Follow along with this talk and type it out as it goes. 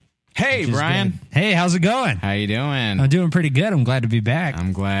Hey, Brian. Good. Hey, how's it going? How you doing? I'm doing pretty good. I'm glad to be back.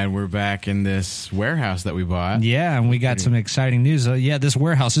 I'm glad we're back in this warehouse that we bought. Yeah, and we got some exciting news. This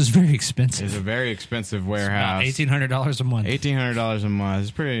warehouse is very expensive. It's a very expensive warehouse. It's about $1,800 a month. $1,800 a month.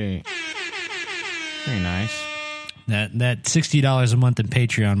 It's pretty nice. That $60 a month in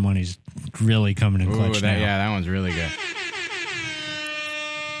Patreon money's really coming in clutch now. Yeah, that one's really good.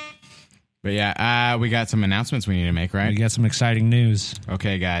 But yeah, we got some announcements we need to make, right? We got some exciting news.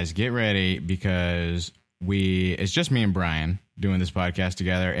 Okay, guys, get ready because it's just me and Brian doing this podcast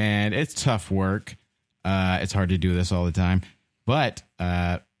together, and it's tough work. It's hard to do this all the time. But,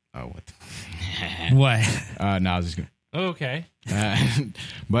 what? What? No, I was just going to. Okay.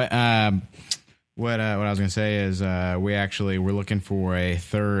 What I was going to say is we're looking for a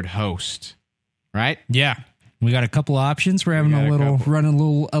third host, right? Yeah. We got a couple options. We're having running a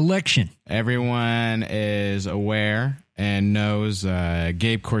little election. Everyone is aware and knows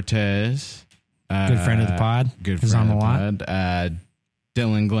Gabe Cortez. Good friend of the pod. Good friend on the lot.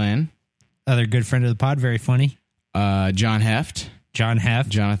 Dylan Glenn. Other good friend of the pod. Very funny. John Heft.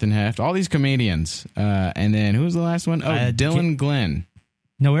 Jonathan Heft. All these comedians. And then who was the last one? Dylan Glenn.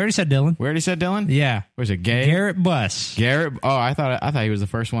 No, we already said Dylan. We already said Dylan? Yeah. Was it Gabe? Garrett Buss. Garrett. Oh, I thought he was the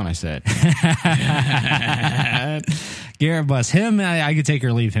first one I said. Garrett Buss. Him, I could take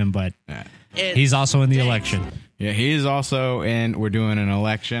or leave him, but he's also in the election. Yeah, he is also in. We're doing an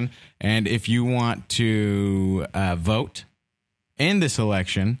election. And if you want to vote in this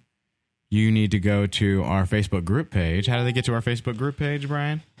election, you need to go to our Facebook group page. How do they get to our Facebook group page,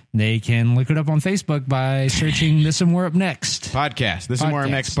 Brian? They can look it up on Facebook by searching This and More Up Next. Podcast. This and More Up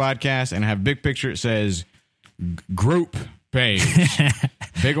Next podcast. And have a big picture. It says group page.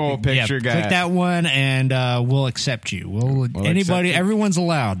 Big old picture. Yeah, click that one and we'll accept you. Anybody, everyone's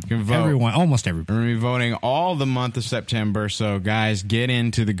allowed. You can vote. Everyone, almost everybody. We're going to be voting all the month of September. So, guys, get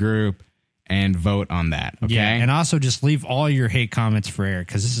into the group and vote on that, okay? Yeah, and also just leave all your hate comments for Eric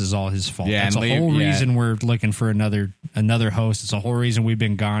because this is all his fault. Yeah, that's the whole reason we're looking for another host. It's the whole reason we've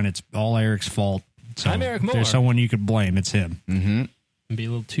been gone. It's all Eric's fault. So I'm Eric Moore. If there's someone you could blame, it's him. Mm-hmm. Be a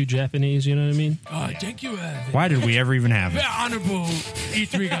little too Japanese, you know what I mean? Thank you. Why did we ever even have it? Very honorable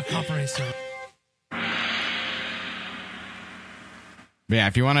E3 conference. Yeah,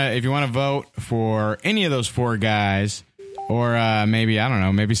 if you want to vote for any of those four guys, or maybe, I don't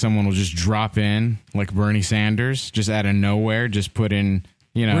know, maybe someone will just drop in like Bernie Sanders, just out of nowhere, just put in,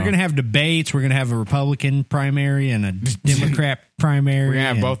 We're going to have debates. We're going to have a Republican primary and a Democrat primary. We're going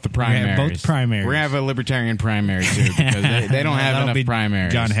to have both the primaries. We're going to have both primaries. We're going to have a Libertarian primary, too, because they don't have enough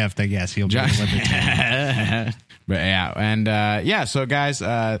primaries. John Heft, I guess. He'll be Libertarian. But yeah, and so guys,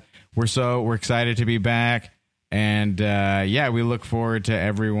 we're excited to be back. And we look forward to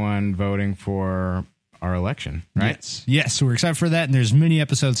everyone voting for our election, right? Yes, we're excited for that, and there's many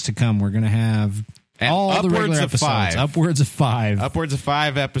episodes to come. We're going to have all the regular episodes. Upwards of 5. Upwards of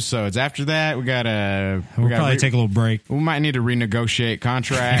 5 episodes. After that, we'll probably take a little break. We might need to renegotiate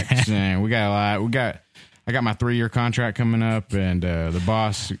contracts, and we got a lot. I got my 3-year contract coming up, and the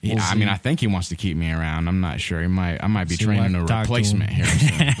boss. I think he wants to keep me around. I'm not sure. I might be training a replacement here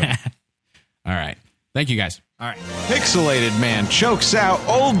soon. But, all right. Thank you, guys. All right. Pixelated man chokes out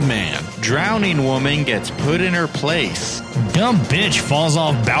old man. Drowning woman gets put in her place. Dumb bitch falls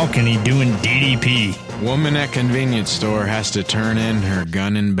off balcony doing DDP. Woman at convenience store has to turn in her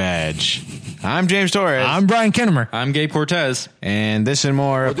gun and badge. I'm James Torres. I'm Brian Kinnemer. I'm Gabe Cortez. And this and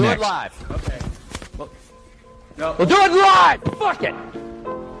more up next. We'll do it live. Okay. We'll do it live. Fuck it.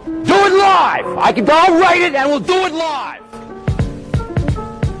 Do it live. I'll write it and we'll do it live.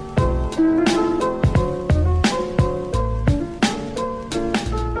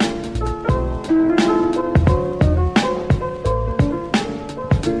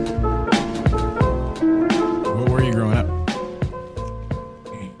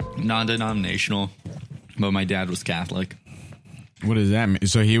 Non-denominational, but my dad was Catholic. What does that mean?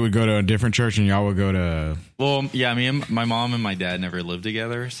 So he would go to a different church and y'all would go to... Well, yeah, my mom and my dad never lived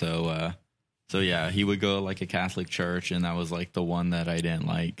together, so yeah, he would go to like a Catholic church, and that was like the one that I didn't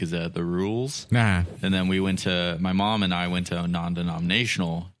like because of the rules. Nah. And then my mom and I went to a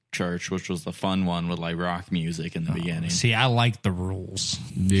non-denominational church, which was the fun one with like rock music in the beginning. See, I like the rules.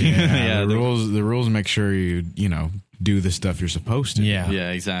 Yeah, the rules make sure you do the stuff you're supposed to. Yeah,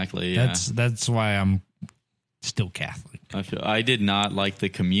 exactly. Yeah. That's why I'm still Catholic. I did not like the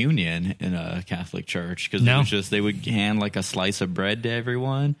communion in a Catholic church because it was just they would hand like a slice of bread to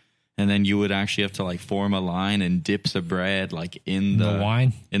everyone, and then you would actually have to like form a line and dip the bread like in the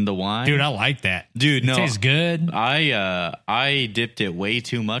wine. In the wine, dude, I like that. Dude, no, it tastes good. I dipped it way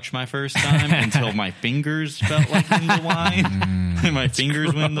too much my first time until my fingers felt like in the wine. my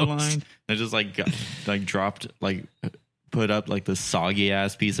fingers went in the line. I just dropped, put up like the soggy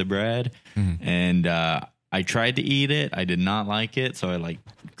ass piece of bread. And I tried to eat it. I did not like it. So I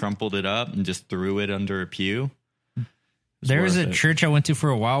crumpled it up and just threw it under a pew. There was a church I went to for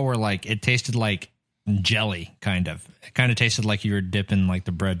a while where it tasted like jelly, kind of. It kind of tasted like you were dipping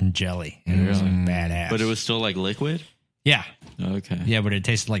the bread in jelly. And it was badass. But it was still liquid? Yeah. Okay. Yeah, but it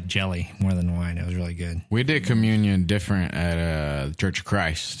tasted like jelly more than wine. It was really good. We did communion different at Church of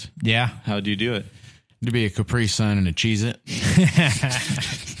Christ. Yeah. How'd you do it? To be a Capri Sun and a Cheez-It.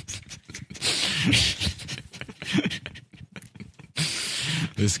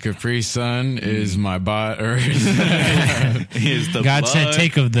 This Capri Sun is my God said,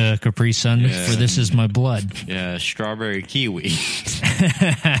 "Take of the Capri Sun, for this is my blood." Yeah, strawberry kiwi.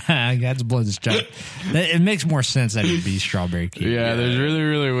 God's blood is chocolate. It makes more sense that it would be strawberry kiwi. Yeah, there's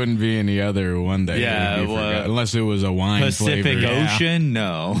really wouldn't be any other one that unless it was a wine Pacific flavor. Ocean.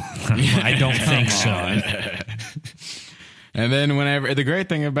 No, I don't think so. And then the great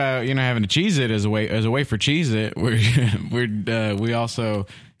thing about having a Cheez-It as a way for Cheez-It, we also,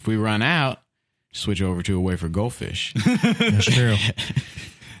 if we run out, switch over to a way for Goldfish. That's true.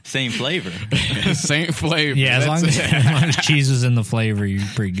 Same flavor. Same flavor. Yeah, as long as cheese is in the flavor, you're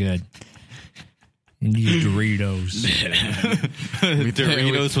pretty good. You need Doritos.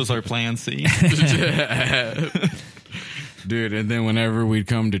 Doritos was our plan C. Dude, and then whenever we'd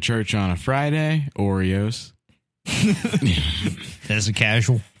come to church on a Friday, Oreos. As a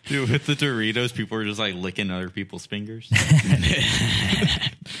casual. Dude, with the Doritos, people were just licking other people's fingers.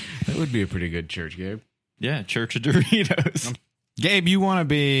 That would be a pretty good church, Gabe. Yeah, Church of Doritos. Gabe, you want to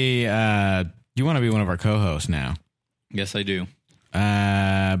be one of our co-hosts now? Yes, I do.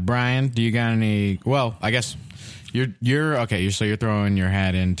 Brian, do you got any? Well, I guess you're okay. So you're throwing your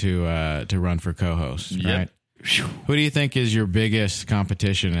hat in to run for co-host, right? Who do you think is your biggest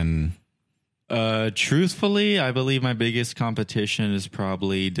competition in? Truthfully, I believe my biggest competition is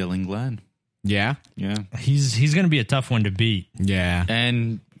probably Dylan Glenn. Yeah? Yeah. He's going to be a tough one to beat. Yeah.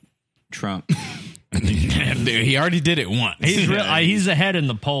 And Trump. Dude, he already did it once. He's ahead in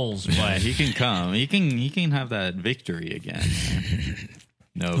the polls, but he can come. He can have that victory again.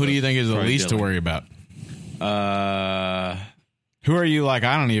 No. Who do you think is the least to worry about? Who are you? I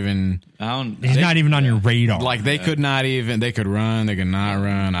don't even. He's not even on your radar. They could not even. They could run. They could not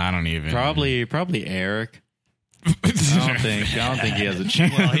run. I don't even. Probably Eric. I don't think he has a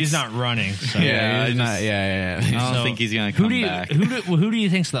chance. Well, he's not running. So. Yeah, he's not. Yeah. I don't think he's gonna come back. Who do you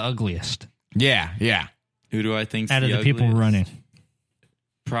think's the ugliest? Yeah. Who do I think's out of the people running?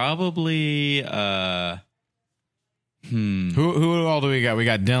 Probably. Who all do we got? We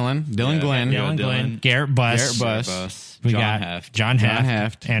got Dylan Glenn, Garrett Buss. We got John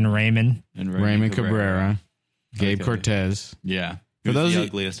Heft and Raymond Cabrera, Gabe Cortez. Yeah, for those the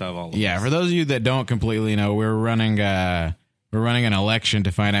ugliest of all of us. Yeah, for those of you that don't completely know, we're running an election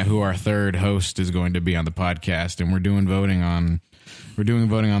to find out who our third host is going to be on the podcast, and we're doing voting on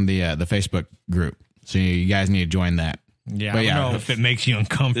the Facebook group. So you guys need to join that. Yeah, I don't know if it makes you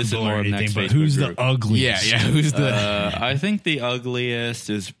uncomfortable or anything, but who's the ugliest? Yeah, who's the? I think the ugliest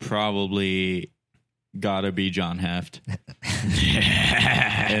is probably gotta be John Heft.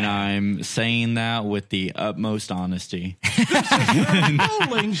 And I'm saying that with the utmost honesty.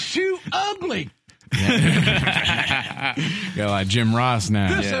 Bowling shoe ugly. Got Jim Ross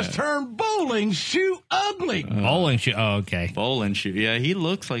now. This has turned bowling shoe ugly. Bowling shoe. Oh, okay. Bowling shoe. Yeah, he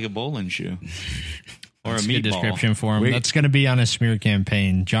looks like a bowling shoe. Or That's a meatball. Good description for him. That's going to be on a smear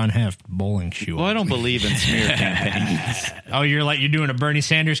campaign. John Heft, bowling shoe. Well, I don't believe in smear campaigns. Oh, you're doing a Bernie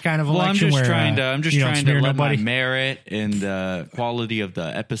Sanders kind of election. I'm just trying to let my merit and the quality of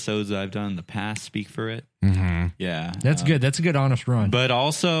the episodes that I've done in the past speak for it. Mm-hmm. Yeah, that's good. That's a good, honest run. But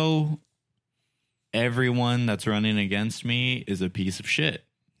also, everyone that's running against me is a piece of shit.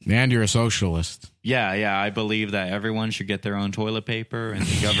 And you're a socialist. Yeah. I believe that everyone should get their own toilet paper and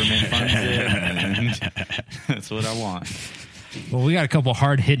the government funds it. And that's what I want. Well, we got a couple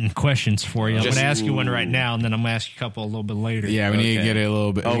hard-hitting questions for you. I'm going to ask you one right now, and then I'm going to ask you a couple a little bit later. Yeah, we need to get a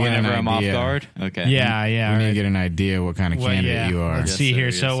little bit. Oh, whenever I'm off guard? Okay. Yeah. We need to get an idea what kind of candidate you are. Let's see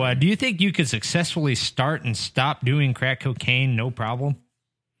here. So, do you think you could successfully start and stop doing crack cocaine, no problem?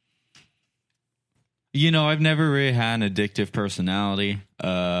 I've never really had an addictive personality.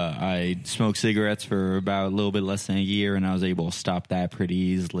 I smoked cigarettes for about a little bit less than a year, and I was able to stop that pretty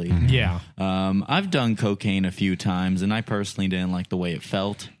easily. Mm-hmm. Yeah. I've done cocaine a few times, and I personally didn't like the way it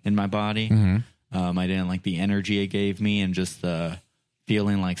felt in my body. Mm-hmm. I didn't like the energy it gave me, and just the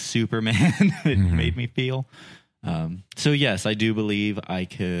feeling like Superman it made me feel. So yes, I do believe I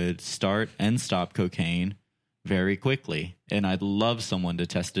could start and stop cocaine. very quickly, and I'd love someone to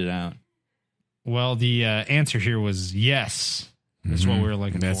test it out. Well, the answer here was yes. That's what we were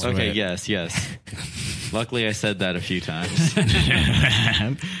looking for. Okay, yes. Luckily, I said that a few times.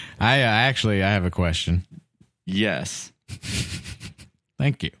 I have a question. Yes.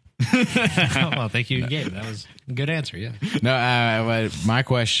 Thank you. Well, thank you, Gabe. That was a good answer, yeah. No, my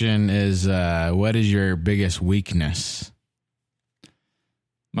question is, what is your biggest weakness?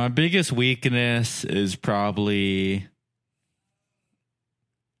 My biggest weakness is probably...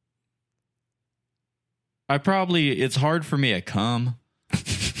 it's hard for me to come.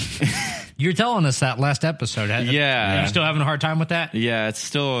 You're telling us that last episode. Yeah. Are you still having a hard time with that? Yeah, it's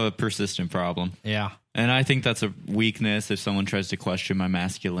still a persistent problem. Yeah. And I think that's a weakness. If someone tries to question my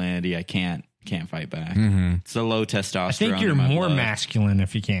masculinity, I can't fight back. It's a low testosterone. I think you're more masculine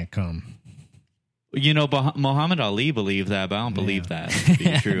if you can't come. You know, Muhammad Ali believed that, but I don't believe that to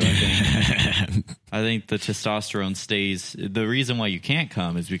be true. I think the testosterone stays. The reason why you can't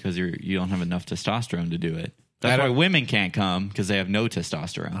come is because you don't have enough testosterone to do it. That's why women can't come, because they have no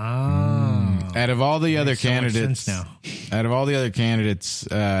testosterone. Oh. Out of all the other candidates, now. Who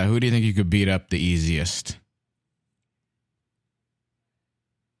do you think you could beat up the easiest?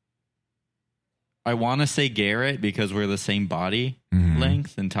 I want to say Garrett because we're the same body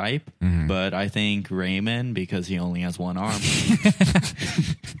length and type, but I think Raymond because he only has one arm.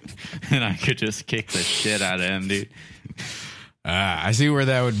 And I could just kick the shit out of him, dude. I see where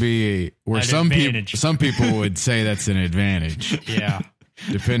that would be. Where some people would say that's an advantage. Yeah,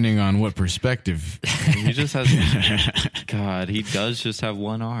 depending on what perspective. He just has. God, he does just have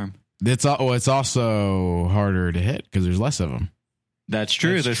one arm. It's also harder to hit because there's less of them. That's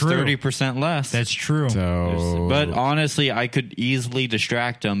true. There's 30% less. That's true. But honestly, I could easily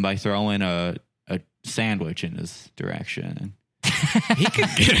distract him by throwing a sandwich in his direction. He could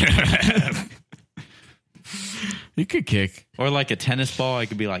get. He could kick. Or like a tennis ball, I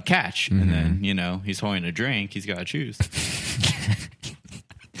could be like, catch. And then, he's holding a drink. He's got to choose.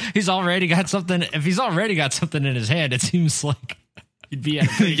 He's already got something. If he's already got something in his hand, it seems like you'd be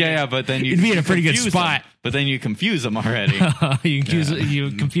at but then you'd be in a pretty good spot. But then you confuse him already. You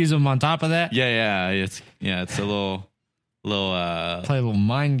confuse him on top of that? Yeah. It's a little play a little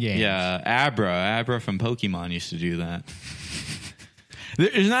mind game. Yeah, Abra from Pokemon used to do that.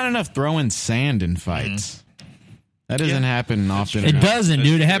 There's not enough throwing sand in fights. That doesn't happen often. It doesn't,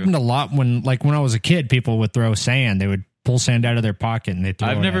 dude. It happened a lot when I was a kid. People would throw sand. They would pull sand out of their pocket and they throw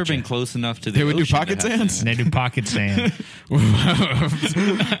it. I've never been close enough to the. They would do pocket sands. And they do pocket sand.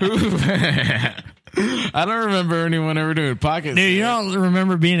 I don't remember anyone ever doing pocket. Dude, you don't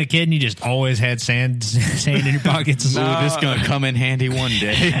remember being a kid and you just always had sand in your pockets. No, this is gonna come in handy one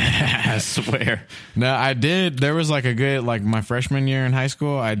day. I swear. No, I did. There was like a good my freshman year in high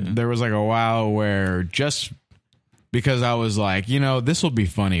school. There was like a while where just because I was like, this will be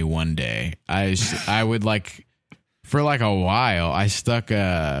funny one day. I would for like a while. I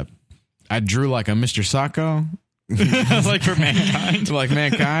drew like a Mr. Sacco. Like for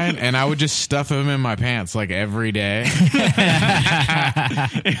mankind, and I would just stuff him in my pants like every day.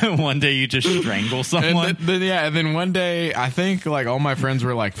 One day you just strangle someone. And then one day I think like all my friends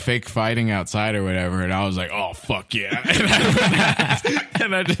were like fake fighting outside or whatever, and I was like, oh fuck yeah!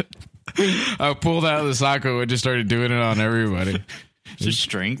 And I pulled out the Sacco and just started doing it on everybody. Just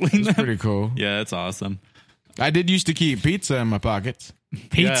strangling them. Pretty cool. Yeah, that's awesome. I did used to keep pizza in my pockets.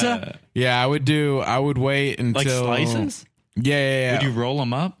 Pizza? Yeah, I would wait until... Like slices? Yeah. Would you roll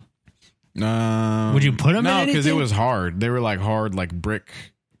them up? Would you put them in anything? No, because it was hard. They were like hard, like brick.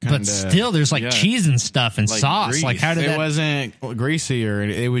 But still, there's cheese and stuff and sauce. Grease. Like, how did it wasn't greasy or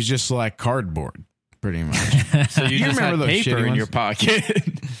it was just like cardboard, pretty much. So you just had paper in your pocket?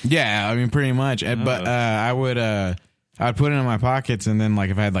 Yeah, I mean, pretty much. But I'd put it in my pockets, and then like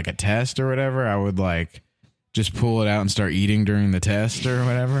if I had like a test or whatever, I would like just pull it out and start eating during the test or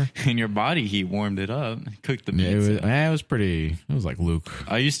whatever. And your body heat warmed it up, cooked the pizza. It was like Luke.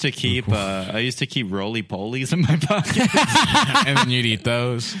 I used to keep roly polies in my pocket. And then you'd eat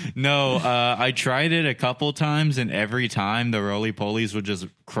those. No, I tried it a couple times, and every time the roly polies would just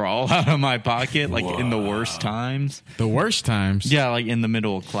crawl out of my pocket, like in the worst times. The worst times? Yeah, like in the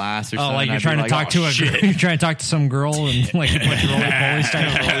middle of class or something. Like you're trying to talk to you're trying to talk to some girl and like a bunch of roly polies start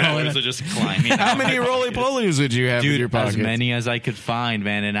to just climbing. How many roly polies would you have in your pocket? As many as I could find,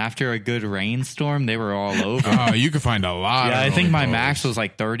 man. And after a good rainstorm, they were all over. Oh, you could find a lot. Yeah, I think my max was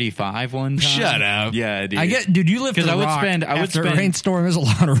like 35 one time. Shut up. Yeah, dude. Dude, you lived in I would spend a rainstorm. There's a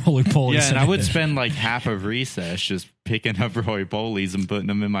lot of roly polies. Yeah, and I would spend like half of recess just picking up roly polies and putting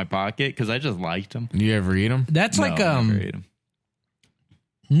them in my pocket because I just liked them. You ever eat them? That's no, I never ate them.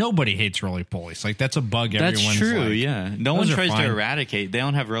 Nobody hates roly-polies. Like, that's a bug everyone's That's true, like, yeah. No one those are tries to fine. eradicate. They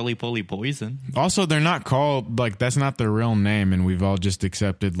don't have roly-poly poison. Also, they're not called, like, that's not their real name, and we've all just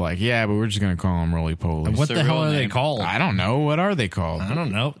accepted, like, yeah, but we're just going to call them roly-polies. What their the hell real are they name? called? I don't know. What are they called? I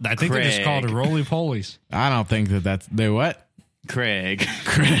don't know. I think they're just called Craig. roly-polies. I don't think that's, they what? Craig.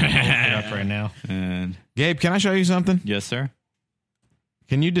 Look it up right now. And Gabe, can I show you something? yes, sir.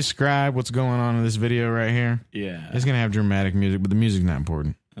 Can you describe what's going on in this video right here? Yeah. It's going to have dramatic music, but the music's not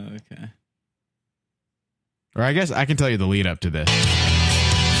important. Okay. Or I guess I can tell you the lead up to this.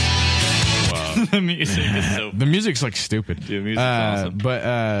 The music is so. The music's like stupid. Dude, music's awesome.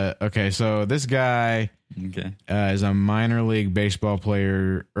 But okay, so this guy Okay. is a minor league baseball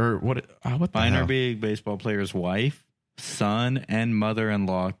player, or what the Minor hell? league baseball player's wife, son, and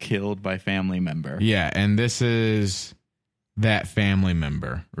mother-in-law killed by family member. Yeah, and this is that family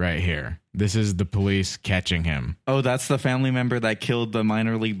member right here. This is the police catching him. Oh, that's the family member that killed the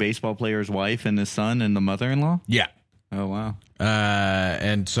minor league baseball player's wife and his son and the mother-in-law? Yeah. Oh, wow.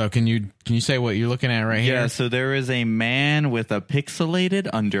 And so can you say what you're looking at right Yeah, here? so there is a man with a pixelated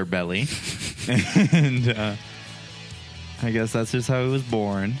underbelly. And I guess that's just how he was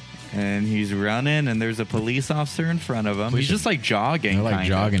born. And he's running, and there's a police officer in front of him. He's just like jogging. They're like kinda.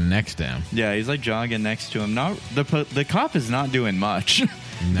 jogging next to him. Yeah, he's like jogging next to him. Not the cop is not doing much.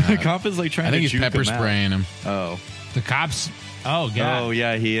 No. The cop is like trying I to think he's juke pepper him out. spraying him. Oh. The cops. Oh, God. Oh,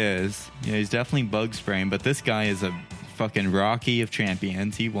 yeah, he is. Yeah, he's definitely bug spraying, but this guy is a fucking Rocky of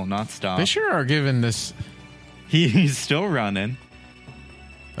champions. He will not stop. They sure are giving this He's still running.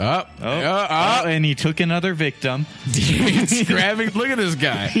 up. And he took another victim. He's grabbing. Look at this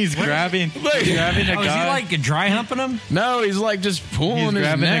guy. He's grabbing a Oh, is he guy. like dry humping him? No, he's like just pulling He's his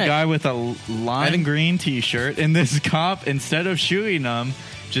grabbing neck. a guy with a lime green t-shirt, and this cop, instead of shooting him,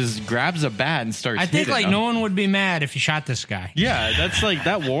 just grabs a bat and starts I think hitting like him. no one would be mad if you shot this guy. Yeah, that's like,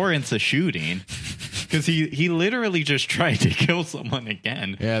 that warrants a shooting. Because he literally just tried to kill someone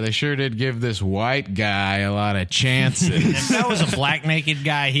again. Yeah, they sure did give this white guy a lot of chances. If that was a black naked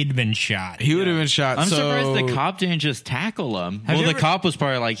guy, he'd been shot. He would have been shot. I'm so, surprised the cop didn't just tackle him. Well, you the ever- cop was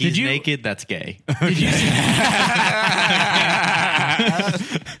probably like, he's you- naked, that's gay. Did you see-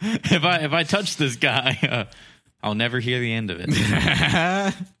 if I touch this guy, I'll never hear the end of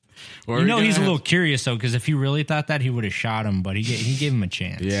it. You know he's a little curious though, because if he really thought that, he would have shot him. But he gave him a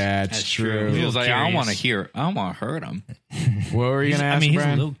chance. Yeah, it's true. He was like, I don't want to curious. hear. I don't want to hurt him. What were you gonna ask, I mean, he's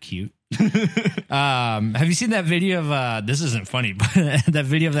Brian? a little cute. Have you seen that video of this isn't funny, but that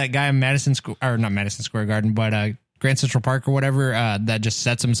video of that guy in Madison Square, or not Madison Square Garden, but Grand Central Park or whatever, that just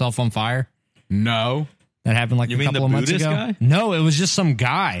sets himself on fire? No. That happened like You a mean couple the of months Buddhist ago. guy? No, it was just some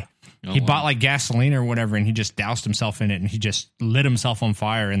guy. Oh, He wow. bought like gasoline or whatever, and he just doused himself in it, and he just lit himself on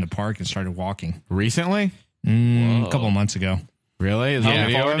fire in the park and started walking. Recently? A couple of months ago. Really? Is there a How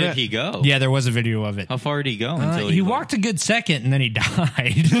video far of did it? he go? Yeah, there was a video of it. How far did he go until He walked a good second, and then he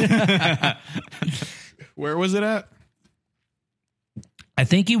died. Where was it at? I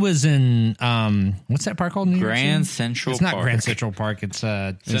think he was in what's that park called? in New York Grand City? Central It's not Park. Grand Central Park. It's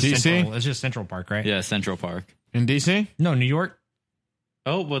DC? Central. It's just Central Park, right? Yeah, Central Park. In DC? No, New York.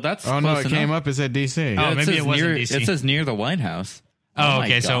 Oh, well, that's Oh no, close it enough. came up. It said DC. Oh, Yeah, maybe says it wasn't near, DC. It says near the White House. Oh, my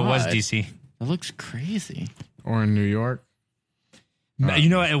okay, so it was God. DC. That looks crazy. Or in New York. You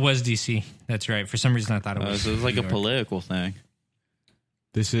know what? It was DC. That's right. For some reason, I thought it was. So it was like New a York. political thing.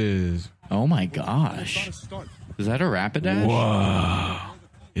 This is. Oh my gosh. Is that a Rapidash? Whoa.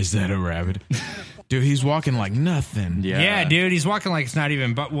 Is that a rabbit? Dude, he's walking like nothing. Yeah, dude, he's walking like it's not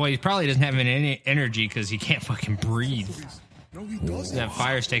even. But well, he probably doesn't have any energy because he can't fucking breathe. That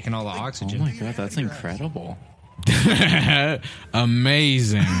fire's taking all the Oh oxygen. my god, that's incredible.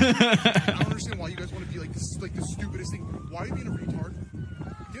 Amazing. I don't understand why you guys want to be like, this is like the stupidest thing. Why are you being a retard?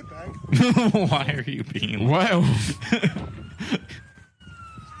 Get back. Why are you being What?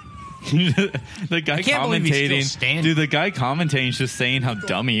 the guy can't believe he's still commentating? standing. Dude, the guy commentating is just saying how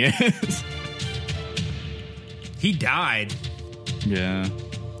dumb he is. He died. Yeah.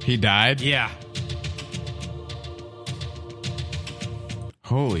 He died? Yeah,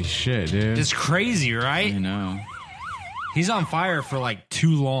 Holy shit, dude. it's crazy, I right? know. He's on fire for like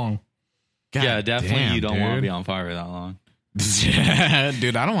too long. God yeah, definitely damn, you don't want to dude. be on fire that long.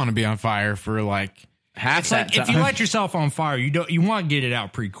 Dude, I don't want to be on fire for like. Half It's like if you light yourself on fire, you want to get it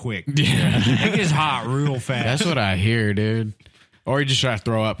out pretty quick. Yeah. It gets hot real fast. That's what I hear, dude. Or you just try to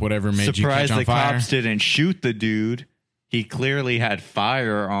throw up whatever made surprised you catch on the fire. cops didn't shoot the dude. He clearly had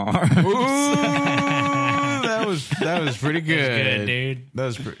firearms. Ooh, that was pretty good. good, dude. That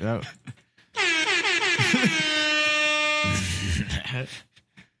was pretty.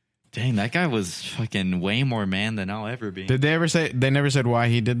 Dang, that guy was fucking way more man than I'll ever be. Did they ever say? They never said why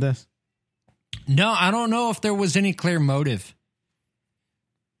he did this. No, I don't know if there was any clear motive.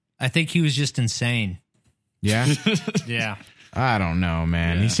 I think he was just insane. Yeah, Yeah. I don't know,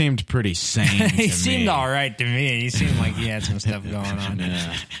 man. Yeah. He seemed pretty sane. He to seemed me. all right to me. He seemed like he had some stuff going on.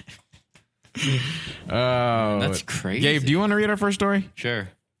 Yeah. Oh, That's crazy. Gabe, do you want to read our first story? Sure.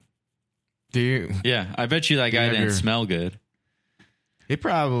 Do you? Yeah, I bet you that guy have didn't your- smell good. He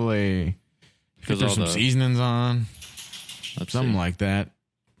probably Because put all some the seasonings on, let's something see. like that.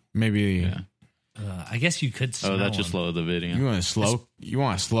 Maybe Yeah. I guess you could smell Oh, that just him. slowed the video. you want to slow. You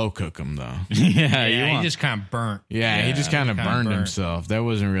want to slow cook him though. yeah, you Yeah, he want. just kind of burnt. Yeah, he just kind of kinda burned burnt. himself. That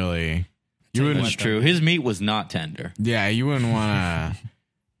wasn't really. You wouldn't. That's true. His meat was not tender. Yeah, you wouldn't want to.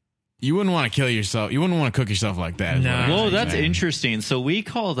 You wouldn't want to kill yourself. You wouldn't want to cook yourself like that. is No. what I'm Well, that's saying. interesting. So we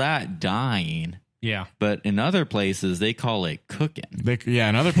call that dying, Yeah. but in other places they call it cooking. Yeah,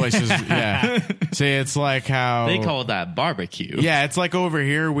 in other places, yeah. See, it's like how They call that barbecue. Yeah, it's like over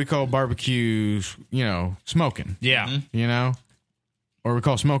here we call barbecue, smoking. Yeah. You know, or we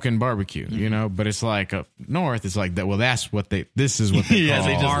call smoking barbecue. You know, but it's like up north. It's like that. Well, that's what they. This is what they yeah, call.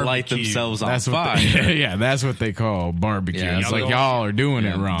 they just light barbecue. themselves on that's what. fire. Yeah, that's what they call barbecue. Yeah, it's so- like y'all are doing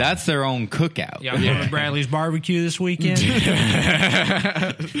it wrong. That's their own cookout. Y'all going to Bradley's barbecue this weekend?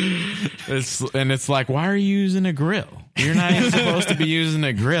 It's like, why are you using a grill? You're not even supposed to be using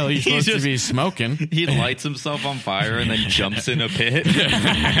a grill. You're supposed to just- be smoking. He lights himself on fire and then jumps in a pit.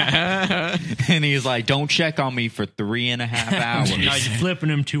 And he's like, don't check on me for 3.5 hours. No, you're flipping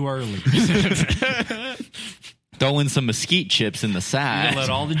him too early. Throw in some mesquite chips in the You side. let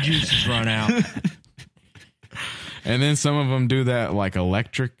all the juices run out. And then some of them do that like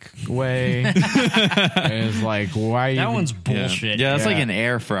electric way. And it's like, why? That even- one's Yeah, bullshit. yeah, it's like Yeah. an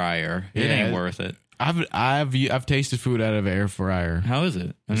air fryer. It Yeah. ain't worth it. I've tasted food out of an air fryer. How is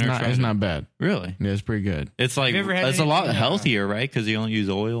it? I've It's never not. tried It's it. not bad. Really. Yeah, it's pretty good. It's like Have you ever had it's a lot anything, healthier, right? Because you don't use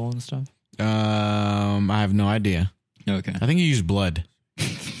oil and stuff. I have no idea. Okay. I think you use blood.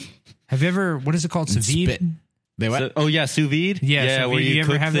 Have you ever, what is it called? Sous vide? Spit. They what? So, oh yeah, sous vide. Yeah, sous where vide. you You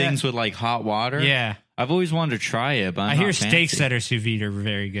ever cook have that? things with like hot water. Yeah. I've always wanted to try it, but I hear steaks that are sous vide are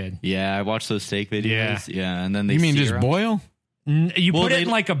very good. Yeah, I watched those steak videos. Yeah, and then they. You mean sear just 'em. boil? You Well, put it they- in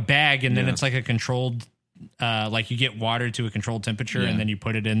like a bag and then Yeah. it's like a controlled, like you get water to a controlled temperature Yeah. and then you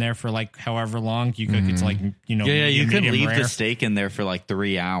put it in there for like however long you cook. It's like, Yeah, you could medium leave rare. the steak in there for like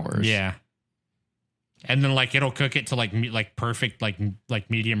 3 hours. Yeah. And then like it'll cook it to like perfect like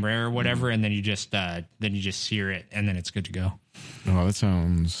medium rare or whatever, and then you just sear it and then it's good to go. Oh, that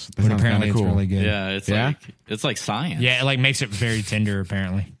sounds. That But sounds apparently kinda it's cool. really good. Yeah, it's like science. Yeah, it like makes it very tender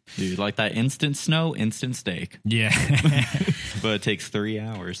apparently. Dude, like that instant snow, instant steak, Yeah. but it takes 3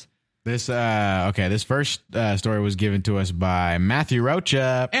 hours. This this first story was given to us by Matthew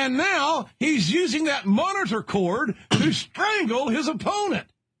Rocha. And now he's using that monitor cord to strangle his opponent.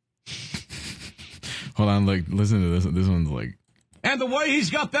 Hold on, look, listen to this. This one's like, And the way he's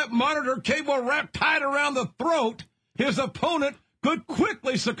got that monitor cable wrapped tight around the throat, his opponent could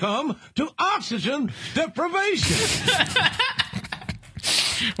quickly succumb to oxygen deprivation.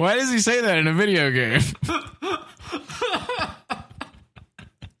 why does he say that in a video game?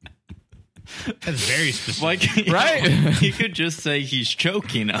 That's very specific. Like, Right? You could just say he's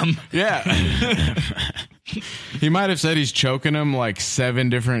choking him. Yeah. He might have said he's choking him like 7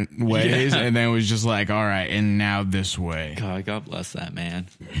 different ways, and then was just like, all right, and now this way. God bless that man.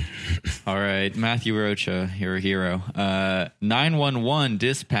 All right, Matthew Rocha, you're a hero. 911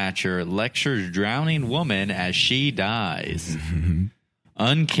 dispatcher lectures drowning woman as she dies.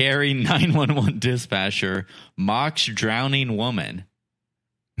 Uncaring 911 dispatcher mocks drowning woman.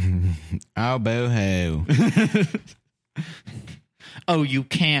 Oh, boo-hoo. Oh, you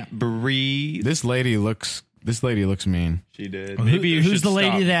can't breathe. This lady looks mean. She did. Maybe you who's should the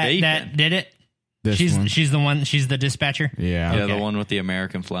lady stop that vaping. did it? This She's one. she's the one. She's the dispatcher. Yeah. Yeah, Okay. the one with the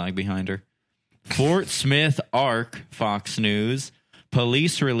American flag behind her. Fort Smith Ark, Fox News.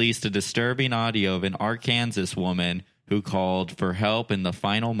 Police released a disturbing audio of an Arkansas woman who called for help in the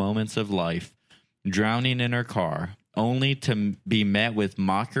final moments of life, drowning in her car, only to be met with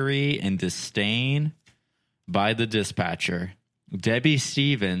mockery and disdain by the dispatcher. Debbie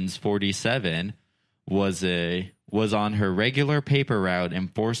Stevens, 47, was on her regular paper route in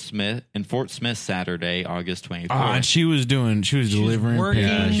Fort Smith Saturday, August 24th. And she was delivering working.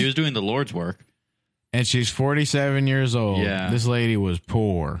 papers. She was doing the Lord's work. And she's 47 years old. Yeah. This lady was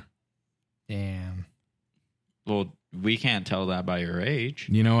poor. Damn. Well, we can't tell that by your age.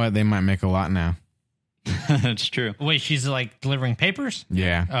 You know what? They might make a lot now. That's true. Wait, she's like delivering papers?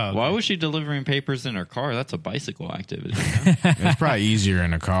 Yeah. Oh, okay. Why was she delivering papers in her car? That's a bicycle activity. It's probably easier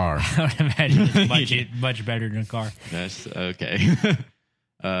in a car. I would imagine it's much better than a car. That's okay.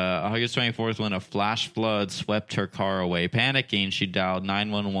 August 24th, when a flash flood swept her car away. Panicking, she dialed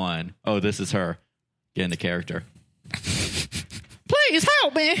 911. Oh, this is her. Get into character. Please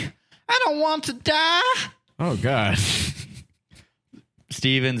help me. I don't want to die. Oh, God.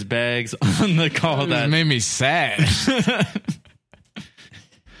 Stevens begs on the call That made me sad.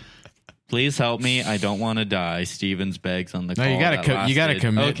 Please help me. I don't want to die. Stevens begs on the call. No, you gotta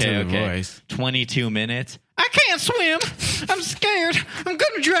commit to the voice. 22 minutes. I can't swim. I'm scared. I'm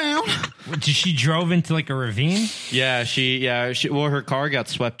gonna drown. She drove into like a ravine? Yeah, well, her car got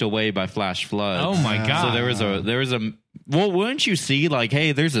swept away by flash flood. Oh my God. So there was a well, wouldn't you see like,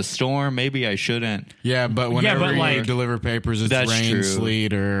 hey, there's a storm, maybe I shouldn't. Yeah, but whenever like, you deliver papers, it's that's rain, true.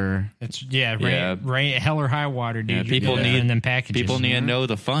 sleet, or it's rain, hell or high water, dude. Yeah, people need them packages. People need to know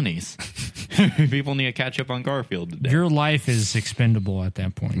the funnies. People need to catch up on Garfield today. Your life is expendable at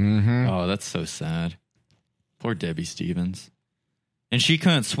that point. Mm-hmm. Oh, that's so sad. Poor Debbie Stevens. And she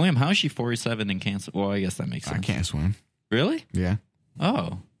couldn't swim. How is she 47 and can't swim? Well, I guess that makes sense. I can't swim. Really? Yeah.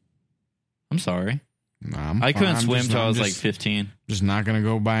 Oh. I'm sorry. No, I couldn't swim till I was like 15. Just not going to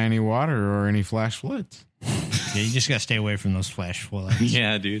go by any water or any flash floods. Yeah, you just got to stay away from those flash floods.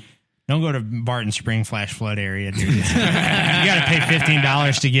 Yeah, dude. Don't go to Barton Spring flash flood area, dude. You got to pay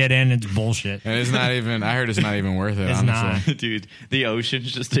 $15 to get in. It's bullshit. And it's not even, I heard it's not even worth it, It's honestly. not. Dude, the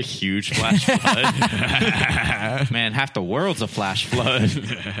ocean's just a huge flash flood. Man, half the world's a flash flood.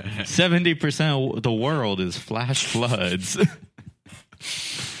 70% of the world is flash floods.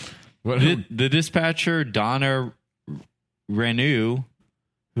 The dispatcher, Donna Renew,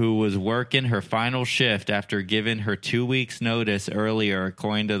 who was working her final shift after giving her 2 weeks notice earlier,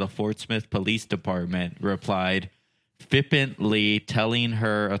 according to the Fort Smith Police Department, replied, flippantly telling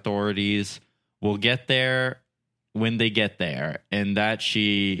her authorities will get there when they get there, and that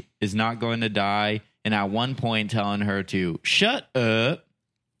she is not going to die, and at one point telling her to shut up.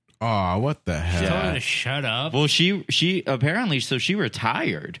 Oh, what the hell? Tell her to shut up. Well, she apparently, so she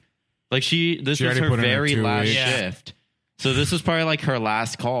retired. Like this was already her put in her very 2 last weeks. shift. So this was probably like her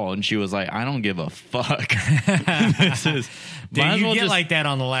last call, and she was like, "I don't give a fuck." This is, Dude, you get like that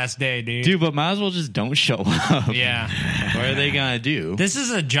on the last day, dude. but might as well just don't show up. Yeah. What are they gonna do? This is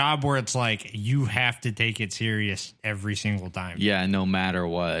a job where it's like you have to take it serious every single time. Yeah, no matter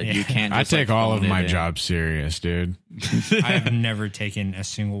what, Yeah. you can't. I Just, take like, all of phone my it in. jobs serious, dude. I have never taken a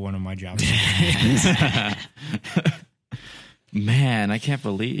single one of my jobs serious. Man, I can't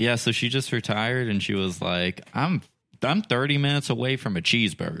believe. Yeah, so she just retired, and she was like, "I'm 30 minutes away from a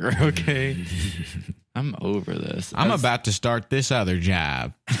cheeseburger." Okay, I'm over this. I'm about to start this other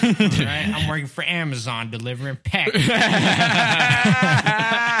job. Right? I'm working for Amazon delivering packages.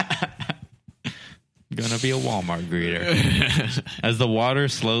 Gonna be a Walmart greeter. As the water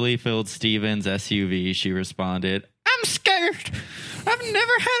slowly filled Steven's SUV, she responded, "I'm scared. I've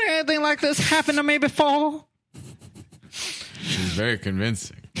never had anything like this happen to me before." She's very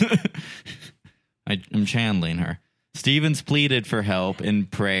convincing. I'm channeling her. Stevens pleaded for help in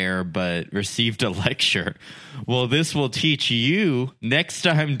prayer, but received a lecture. Well, this will teach you. Next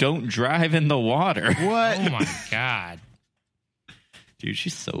time, don't drive in the water. What? Oh my God. Dude,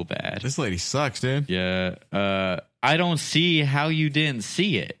 she's so bad. This lady sucks, dude. Yeah. I don't see how you didn't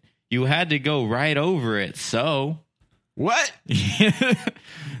see it. You had to go right over it, so. What?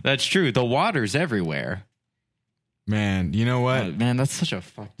 That's true. The water's everywhere. Man, you know what? Man, that's such a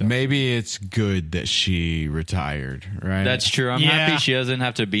fucked up. Maybe it's good that she retired, right? That's true. I'm happy she doesn't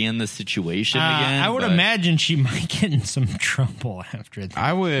have to be in this situation again. I would but- imagine she might get in some trouble after that.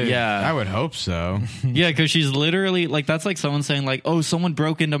 I would. Yeah. I would hope so. Yeah, because she's literally like, that's like someone saying like, "Oh, someone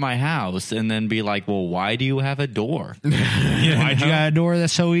broke into my house," and then be like, "Well, why do you have a door?" Why'd you got a door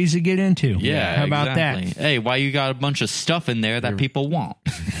that's so easy to get into? Yeah, How about exactly. that? Hey, why you got a bunch of stuff in there that people want?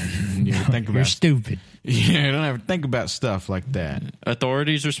 You think You're about. stupid. Yeah, you don't ever think about stuff like that.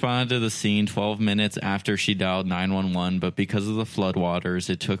 Authorities responded to the scene 12 minutes after she dialed 911, but because of the floodwaters,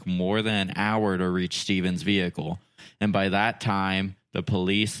 it took more than an hour to reach Stevens' vehicle. And by that time, the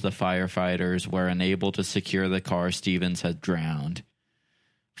police, the firefighters were unable to secure the car Stevens had drowned.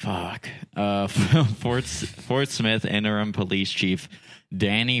 Fuck. Fort Smith interim police chief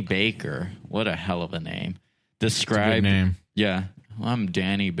Danny Baker, what a hell of a name, described. Good name. Yeah, I'm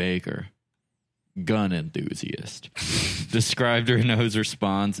Danny Baker, gun enthusiast. Described Renault's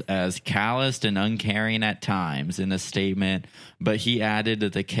response as calloused and uncaring at times in a statement, but he added to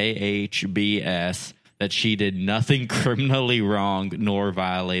the KHBS that she did nothing criminally wrong nor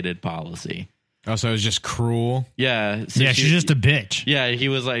violated policy. Oh, so it was just cruel. Yeah. So she's just a bitch. Yeah, he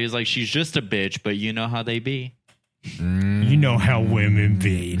was like, she's just a bitch, but you know how they be. You know how women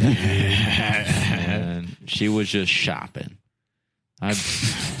be. And she was just shopping.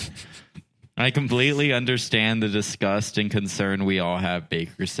 I completely understand the disgust and concern we all have,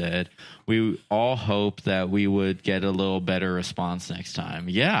 Baker said. We all hope that we would get a little better response next time.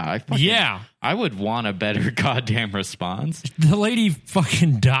 Yeah, I would want a better goddamn response. The lady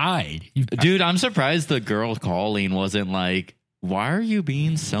fucking died. Dude, I'm surprised the girl calling wasn't like, why are you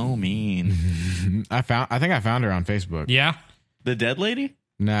being so mean? I think I found her on Facebook. Yeah. The dead lady?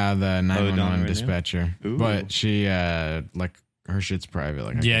 No, the 911 dispatcher. Ooh. But she, like, her shit's private.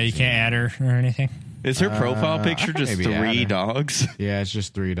 Like, yeah, you can't add her or anything. Is her profile picture just 3 dogs? Yeah, it's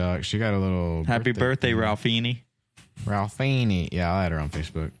just 3 dogs. She got a little Happy birthday, Ralphini. Ralphini. Yeah, I'll add her on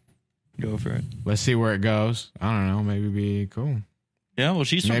Facebook. Go for it. Let's see where it goes. I don't know. Maybe be cool. Yeah, well,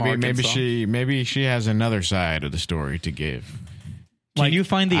 she's from Arkansas. Maybe she has another side of the story to give. Can you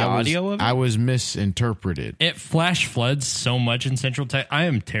find the audio of it? I was misinterpreted. It flash floods so much in Central Texas. I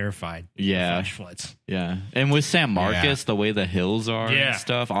am terrified. Yeah. Flash floods. Yeah. And with San Marcos, the way the hills are Yeah. and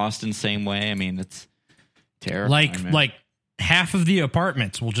stuff, Austin, same way. I mean, it's terrifying. Like half of the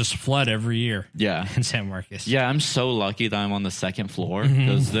apartments will just flood every year. Yeah. In San Marcos. Yeah, I'm so lucky that I'm on the second floor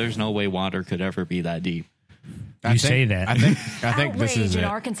because there's no way water could ever be that deep. You say that. I think this is in it.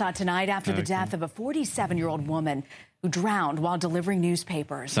 Arkansas tonight after the death of a 47-year-old woman who drowned while delivering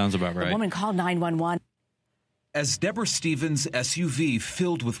newspapers. Sounds about right. The woman called 911. As Deborah Stevens' SUV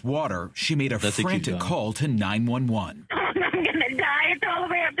filled with water, she made a frantic call to 911. I'm going to die. It's all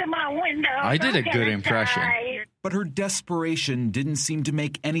the way up to my window. I did a good impression. But her desperation didn't seem to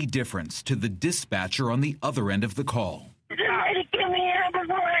make any difference to the dispatcher on the other end of the call. Somebody get me out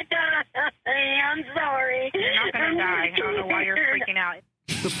before I die. I'm sorry. You're not going to die. I don't know why you're freaking out.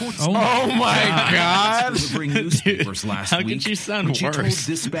 The Fort Oh my God! Delivering newspapers last How week. could she sound when she worse? told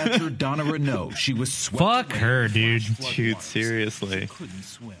dispatcher Donna Renault she was swept Fuck her, dude. Dude, seriously. Couldn't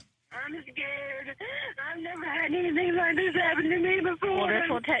swim. I'm scared. I've never had anything like this happen to me before. Well, this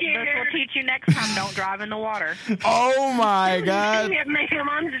will teach you next time. Don't drive in the water. Oh my God! Ma'am,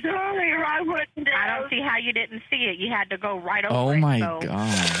 I'm sorry. I wouldn't. I don't see how you didn't see it. You had to go right over Oh it. my so.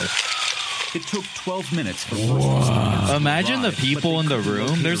 God. It took 12 minutes for first responders to Imagine the arrive, people but in they the couldn't room.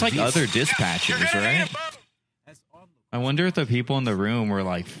 locate There's her like vehicle. other dispatchers, right? I wonder if the people in the room were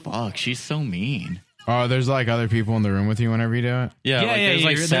like, fuck, she's so mean. Oh, there's like other people in the room with you whenever you do it? Yeah, like there's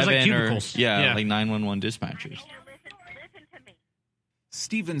like there's 7 like or cubicles. Yeah. like 911 dispatchers. Listen to me.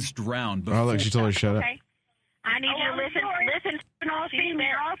 Stevens drowned Oh, before look, she told her to shut up. Okay? I need you to listen. Listen. All standing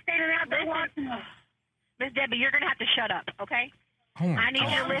out there watching. Miss Debbie, you're going to have to shut up, okay? Oh my I need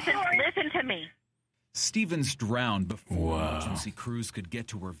you to listen. Listen to me. Stevens drowned before emergency crews could get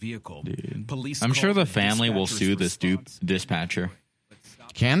to her vehicle. Police I'm sure called the the family will dispatcher's sue this response. dispatcher.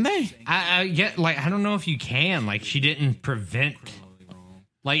 Can they? I get like I don't know if you can. Like she didn't prevent.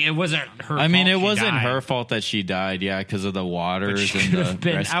 Like it wasn't her. I mean, fault it she wasn't died. her fault that she died, yeah, because of the But waters she and could the have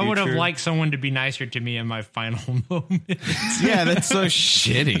been. rescue I would have crew. liked someone to be nicer to me in my final moments. Yeah, that's so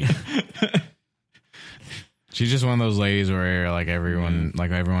shitty. She's just one of those ladies where like everyone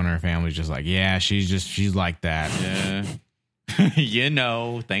in her family's just like, yeah, she's like that. Yeah. You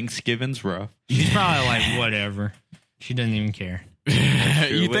know, Thanksgiving's rough. She's probably like whatever. She doesn't even care.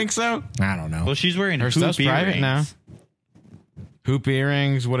 You think so? I don't know. Well, she's wearing Her hoop stuff's private earrings. now. Hoop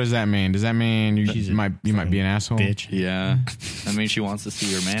earrings. What does that mean? Does that mean you might be an asshole? Bitch. Yeah. I mean, she wants to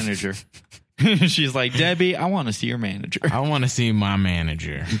see her manager. She's like, Debbie, I want to see your manager. I want to see my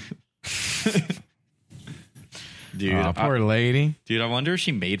manager. Dude, Poor lady. Dude, I wonder if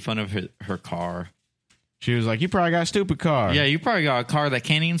she made fun of her car. She was like, "You probably got a stupid car." Yeah, you probably got a car that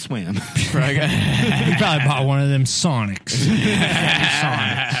can't even swim. You probably bought one of them Sonics.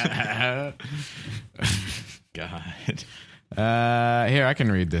 God. Here, I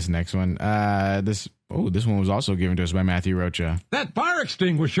can read this next one. This one was also given to us by Matthew Rocha. That fire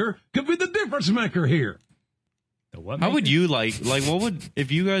extinguisher could be the difference maker here. How would you like what would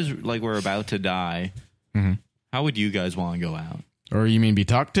if you guys like were about to die? Mm-hmm. How would you guys want to go out? Or you mean be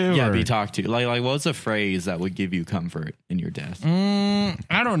talked to? Yeah, or? be talked to. Like what's a phrase that would give you comfort in your death? I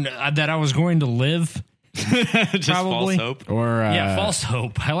don't know that I was going to live. Just Probably. false hope. Or Yeah, false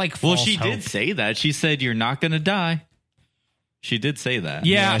hope. I like false Well, she hope. did say that. She said you're not going to die. She did say that.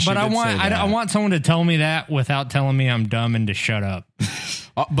 Yeah, she but I did want say that. I want someone to tell me that without telling me I'm dumb and to shut up.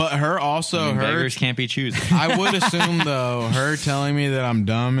 But her also, beggars can't be choosers. I would assume, though, her telling me that I'm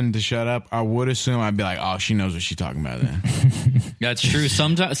dumb and to shut up, I would assume I'd be like, oh, she knows what she's talking about then. That's true.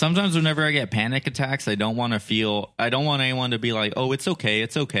 Sometimes whenever I get panic attacks, I don't want anyone to be like, oh, it's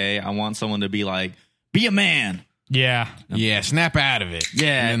okay. I want someone to be like, be a man. Yeah. Yeah, snap out of it.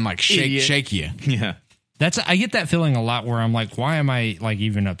 Yeah. And then, like, shake you. Yeah. I get that feeling a lot where I'm like, why am I like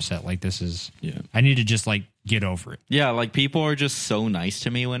even upset? Like this is, I need to just like get over it. Yeah, like people are just so nice to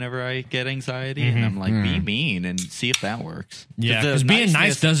me whenever I get anxiety, and I'm like, be mean and see if that works. Yeah, because being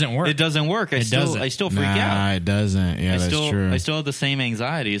nice doesn't work. It doesn't work. I still freak out. It doesn't. Yeah, that's true. I still have the same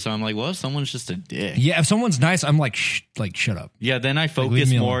anxiety, so I'm like, well, if someone's just a dick. Yeah, if someone's nice, I'm like, shut up. Yeah, then I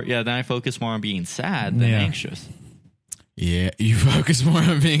focus more. Yeah, then I focus more on being sad than anxious. Yeah, you focus more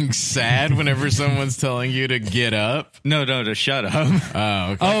on being sad whenever someone's telling you to get up. No, to shut up.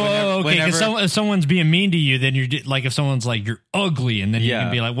 Oh, okay. Okay. Because if someone's being mean to you, then you're like, if someone's like, you're ugly, and then you can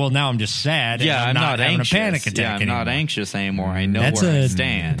be like, well, now I'm just sad. Yeah, and I'm not having anxious. a panic attack. I'm not anxious anymore. I know where I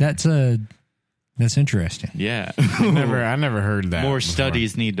stand. That's interesting. Yeah, I never heard that. More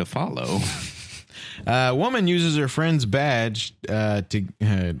studies need to follow. Woman uses her friend's badge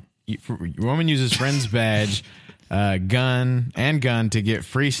gun to get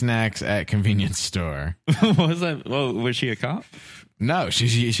free snacks at convenience store. What was that? Oh, was she a cop? No, she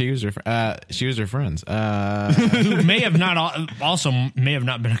used her friends. Who may have not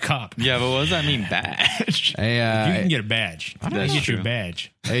been a cop. Yeah, but what does that mean, badge? You can get a badge. You can get your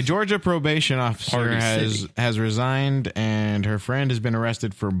badge. A Georgia probation officer has resigned, and her friend has been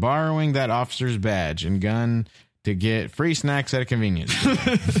arrested for borrowing that officer's badge and gun to get free snacks at a convenience store.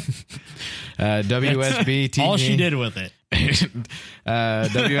 WSB TV. All she did with it.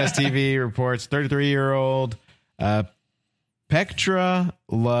 WSTV reports 33-year-old Petra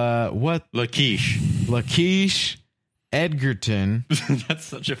Lakeesh Edgerton. That's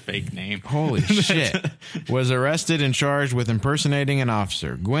such a fake name. Holy shit. Was arrested and charged with impersonating an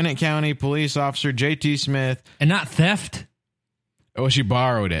officer. Gwinnett County police officer J.T. Smith. And not theft? Oh, she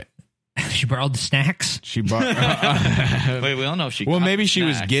borrowed it. She borrowed the snacks? She borrowed. Wait, we don't know if she. Well, maybe she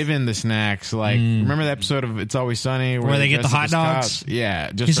was given the snacks. Like, remember the episode of It's Always Sunny where they get the hot dogs?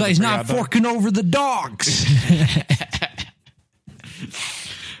 Yeah, he's like, he's not forking over the dogs.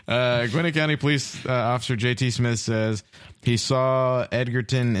 Gwinnett County Police Officer J.T. Smith says he saw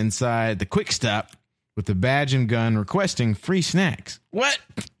Edgerton inside the Quick Stop with the badge and gun requesting free snacks. What?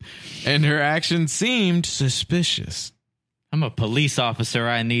 And her actions seemed suspicious. I'm a police officer.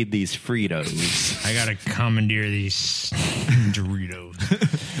 I need these Fritos. I gotta commandeer these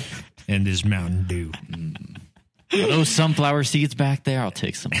Doritos and this Mountain Dew. Are those sunflower seeds back there? I'll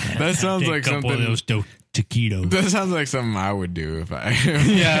take some. That sounds like something. Of those taquitos. That sounds like something I would do if I.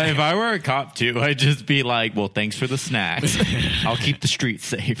 Yeah, if I were a cop too, I'd just be like, "Well, thanks for the snacks. I'll keep the streets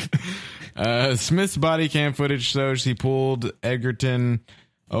safe." Smith's body cam footage shows he pulled Edgerton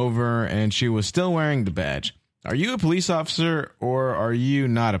over, and she was still wearing the badge. Are you a police officer or are you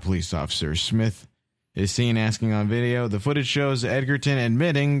not a police officer? Smith is seen asking on video. The footage shows Edgerton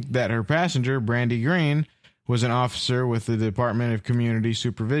admitting that her passenger, Brandy Green, was an officer with the Department of Community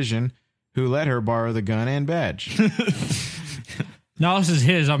Supervision who let her borrow the gun and badge. No, this is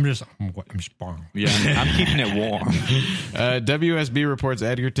his. I'm just borrowing. Yeah, I'm keeping it warm. WSB reports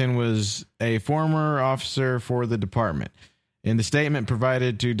Edgerton was a former officer for the department. In the statement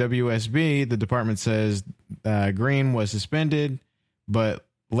provided to WSB, the department says Green was suspended, but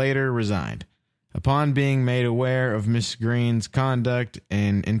later resigned. Upon being made aware of Miss Green's conduct,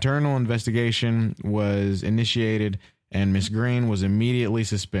 an internal investigation was initiated, and Miss Green was immediately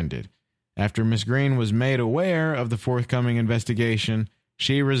suspended. After Miss Green was made aware of the forthcoming investigation,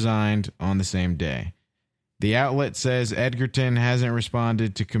 she resigned on the same day. The outlet says Edgerton hasn't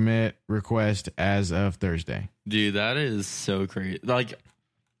responded to commit request as of Thursday. Dude, that is so crazy. Like,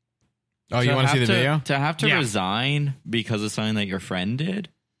 oh, you want to see the video? To have to resign because of something that your friend did?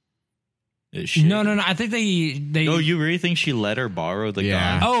 No. I think they. Oh, you really think she let her borrow the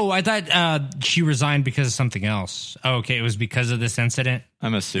gun? Oh, I thought she resigned because of something else. Oh, okay, it was because of this incident.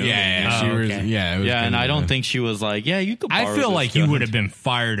 I'm assuming. Yeah, and I don't think she was like, yeah, you could borrow I feel this like gun. you would have been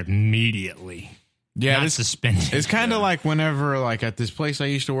fired immediately. Yeah, not suspended. It's kind of like whenever, like at this place I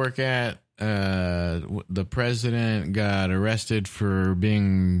used to work at, the president got arrested for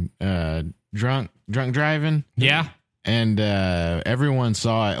being drunk driving. Yeah. And everyone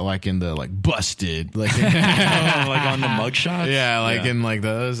saw it like in the like busted like like on the mugshots. Yeah, like in like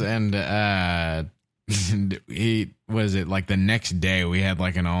those. And he was it like the next day we had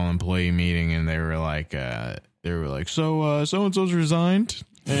like an all employee meeting and they were like so and so's resigned.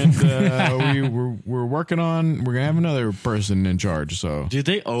 And we're working on. We're gonna have another person in charge. So, dude,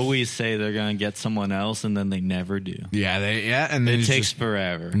 they always say they're gonna get someone else, and then they never do. Yeah, and then it takes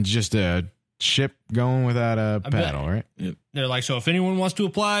forever. Just a ship going without a paddle, right? Yep. They're like, so if anyone wants to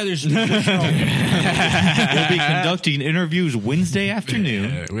apply, there's. We'll be conducting interviews Wednesday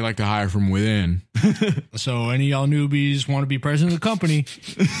afternoon. Yeah, we like to hire from within. So any of y'all newbies want to be president of the company?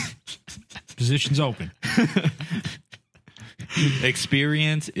 Position's open.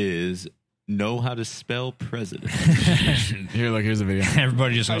 Experience is know how to spell president. Here's a video.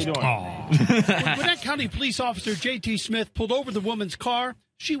 Everybody just goes, When Gwinnett County Police Officer J.T. Smith pulled over the woman's car,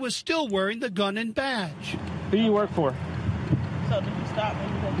 she was still wearing the gun and badge. Who do you work for? So did you stop me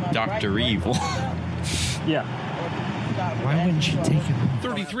because my Dr. Evil. Yeah. Why wouldn't she take it?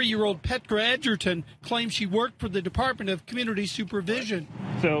 33-year-old Petra Edgerton claims she worked for the Department of Community Supervision.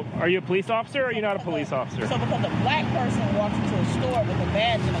 So, are you a police officer or are you not a police officer? So because a black person walks into a store with a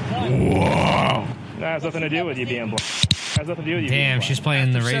badge and a gun. Whoa! That has nothing to do with you being black. Has nothing to do with you. Damn, she's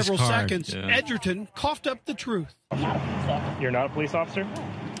playing the race Several card. seconds, Edgerton coughed up the truth. You're not a police officer?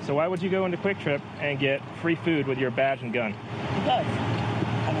 So why would you go into Quick Trip and get free food with your badge and gun? Because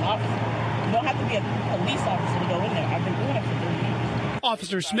I'm an officer. You don't have to be a police officer to go in there. I've been doing it for 3 years.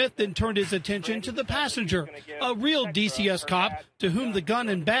 Officer Smith then turned his attention to the passenger, a real DCS cop to whom the gun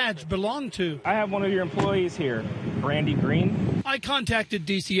and badge belonged to. I have one of your employees here, Brandy Green. I contacted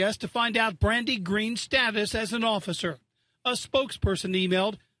DCS to find out Brandy Green's status as an officer. A spokesperson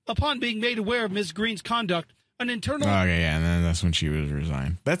emailed, upon being made aware of Ms. Green's conduct, an internal... Okay, yeah, and then that's when she was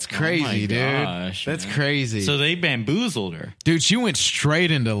resigned. That's crazy, dude. Gosh, that's man. crazy. So they bamboozled her. Dude, she went straight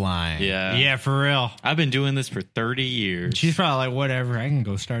into line. Yeah. Yeah, for real. I've been doing this for 30 years. She's probably like, whatever, I can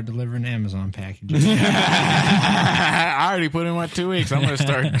go start delivering Amazon packages. I already put in my 2 weeks. I'm going to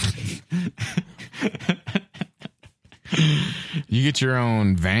start. You get your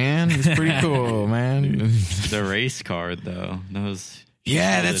own van. It's pretty cool, man. The race card, though. That was...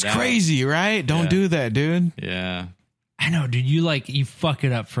 Yeah, that's crazy, right? Don't do that, dude. Yeah. I know, dude. You fuck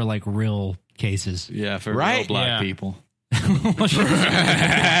it up for like real cases. Yeah, for Right? real black Yeah. people.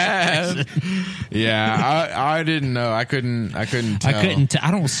 Yeah, I didn't know. I couldn't tell. I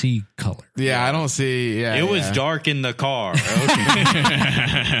don't see color. Yeah, I don't see. Yeah, It was yeah. dark in the car.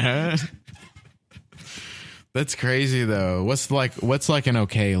 That's crazy though. What's like an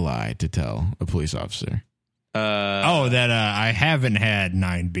okay lie to tell a police officer? That I haven't had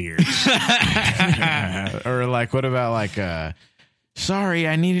 9 beers. Or like, what about like, sorry,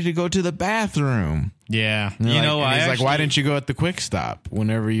 I needed to go to the bathroom. Yeah. And You like, know, and I he's like, why actually- didn't you go at the Quick Stop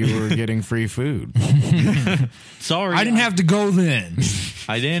whenever you were getting free food? Sorry. I didn't have to go then.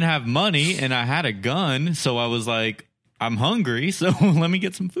 I didn't have money and I had a gun. So I was like, I'm hungry. So let me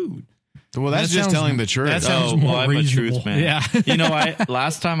get some food. Well, that's That just sounds- telling the truth. that sounds more I'm a reasonable. truth man. Yeah. You know,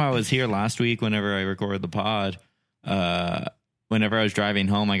 last time I was here last week, whenever I recorded the pod, whenever I was driving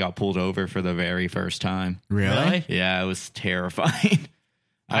home, I got pulled over for the very first time. Really? Yeah, it was terrifying.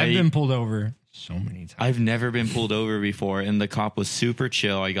 I've been pulled over so many times. I've never been pulled over before, and the cop was super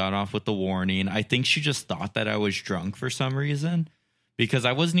chill. I got off with the warning. I think she just thought that I was drunk for some reason because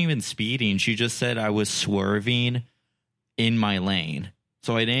I wasn't even speeding. She just said I was swerving in my lane.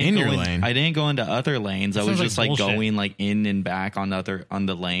 So I didn't lane. I didn't go into other lanes. I was Sounds just like like bullshit. going like in and back on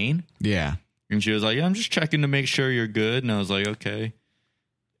the lane. Yeah. And she was like, I'm just checking to make sure you're good. And I was like, okay,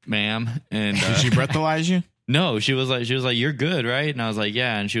 ma'am. And Did she breathalyze you? no, she was like, you're good, right? And I was like,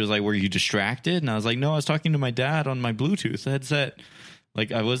 yeah. And she was like, were you distracted? And I was like, no, I was talking to my dad on my Bluetooth headset.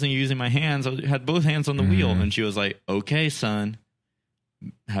 Like I wasn't using my hands. I had both hands on the wheel. And she was like, okay, son,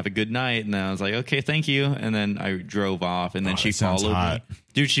 have a good night. And then I was like, okay, thank you. And then I drove off. And then she that sounds followed hot. me.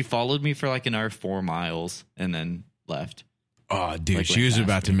 Dude, she followed me for like an hour, 4 miles, and then left. Oh, dude, Like, she went was about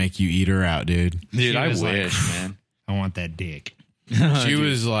faster. to make you eat her out, dude. Dude, She I was like, wish, man. I want that dick. She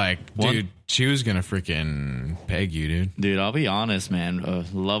was like, dude, she was gonna freaking peg you, dude. Dude, I'll be honest, man.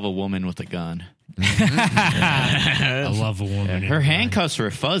 Love a woman with a gun. I love a woman. Her handcuffs were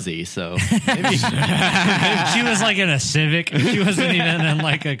fuzzy, so She was like in a Civic. She wasn't even in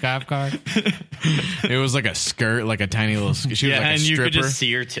like a cop car. It was like a skirt, like a tiny little. She was yeah, like a and stripper. you could just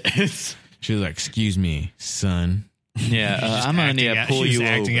see her tits. She was like, "Excuse me, son." Yeah, I'm gonna need to pull she was you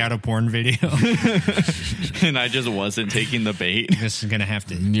acting over. out a porn video. And I just wasn't taking the bait. This is gonna have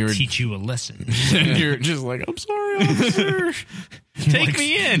to teach you a lesson. And you're just like, "I'm sorry, officer." Take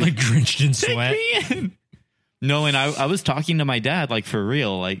me in, like drenched in sweat. Take me in. No, and I was talking to my dad, like for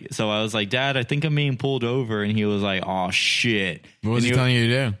real, like so. I was like, Dad, I think I'm being pulled over, and he was like, "Oh shit!" What was he telling you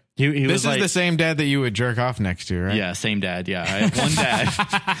to do? He This was is like, the same dad that you would jerk off next to, right? Yeah, same dad. Yeah, I have one dad.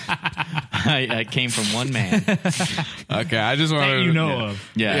 I came from one man. Okay, I just wanted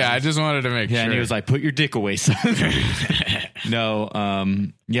of. Yeah, I just wanted to make sure. And he was like, "Put your dick away, son." No,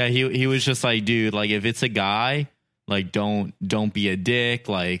 yeah, he was just like, dude, like if it's a guy, like don't be a dick,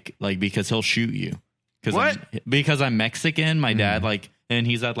 like because he'll shoot you. Because I'm Mexican, my dad and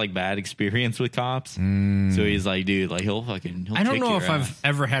he's had like bad experience with cops. So he's like, dude, like he'll I don't know if ass. I've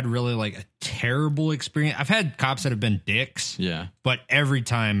ever had really like a terrible experience. I've had cops that have been dicks. Yeah. But every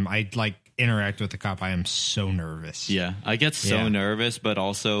time I like interact with a cop, I am so nervous. Yeah. I get so nervous, but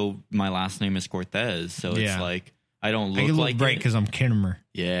also my last name is Cortez. So it's like I don't look like great because I'm Kinnemer.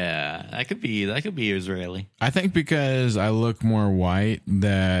 Yeah. That could be Israeli. I think because I look more white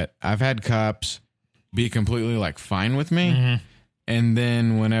that I've had cops be completely like fine with me. Mm-hmm. And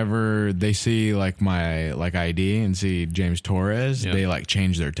then whenever they see like my like ID and see James Torres, they like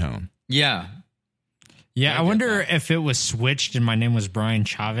change their tone. Yeah. Yeah, I wonder if it was switched and my name was Brian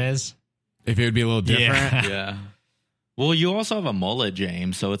Chavez. If it would be a little different. Yeah. Well, you also have a mullet,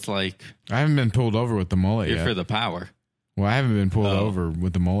 James, so it's like I haven't been pulled over with the mullet yet. You're for the power. Well, I haven't been pulled over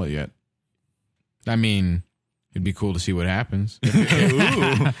with the mullet yet. I mean, it'd be cool to see what happens. If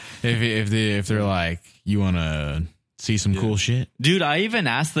they're like, you want to see some cool shit? Dude, I even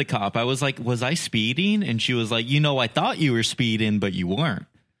asked the cop, I was like, was I speeding? And she was like, I thought you were speeding, but you weren't.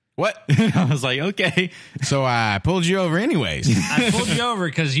 What? I was like, okay. So I pulled you over anyways. I pulled you over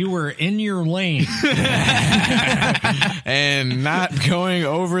because you were in your lane. And not going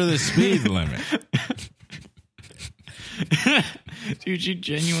over the speed limit. Dude, she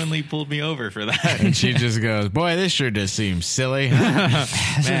genuinely pulled me over for that. And she just goes, boy, this sure does seem silly. Huh?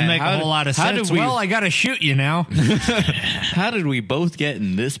 This doesn't make a whole lot of sense. Well, I got to shoot you now. How did we both get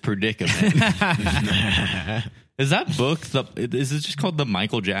in this predicament? Is that book, is it just called The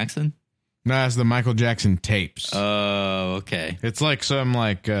Michael Jackson? No, it's the Michael Jackson tapes. Oh, okay. It's like some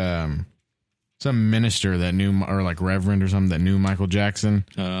minister that knew, or like reverend or something that knew Michael Jackson.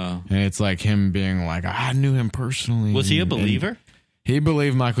 And it's like him being like, I knew him personally. Was he a believer? He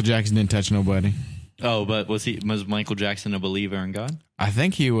believed Michael Jackson didn't touch nobody. Oh, but was Michael Jackson a believer in God? I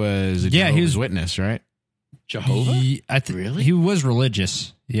think he was a Jehovah's Witness, right? Jehovah? Really? He was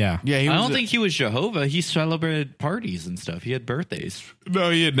religious. Yeah. Yeah. I don't think he was Jehovah. He celebrated parties and stuff. He had birthdays.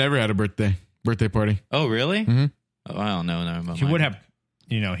 No, he had never had a birthday party. Oh, really? Mm-hmm. Oh, I don't know. Never mind. He would have,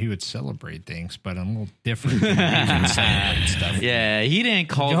 he would celebrate things, but a little different. Celebrate stuff. Yeah, he didn't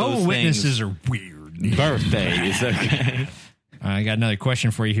call Jehovah's those Witnesses things are weird. birthdays. Okay. I got another question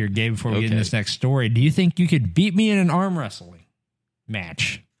for you here, Gabe, before we get in this next story. Do you think you could beat me in an arm wrestling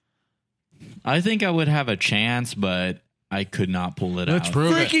match? I think I would have a chance, but I could not pull it out. Let's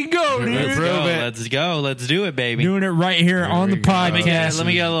prove it. Freaking go, dude. Let's go. Let's do it, baby. Doing it right here on the podcast. Let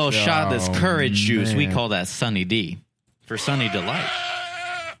me get a little shot of this courage juice. We call that Sunny D for Sunny Delight.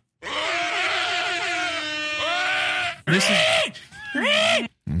 This is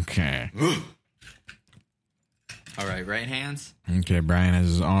okay. All right, right hands. Okay, Brian has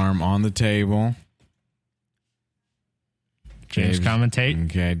his arm on the table. James commentate.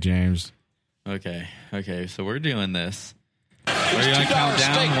 Okay, James. Okay, so we're doing this. We're going to count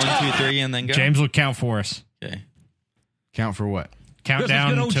down 1, 2, 3, and then go. James will count for us. Okay. Count for what? Count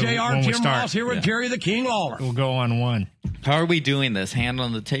down to JR, when we Jim start. Ross here with Jerry the King Lawler. We'll go on 1. How are we doing this? Hand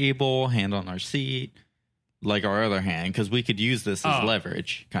on the table, hand on our seat, like our other hand, because we could use this as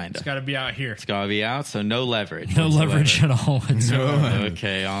leverage, kind It's of. got to be out here. It's got to be out, so no leverage. No leverage at all.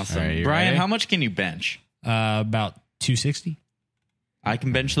 Okay, awesome. Right, Brian, ready? how much can you bench? About 260. I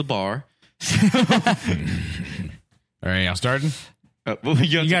can bench the bar. All right, y'all starting?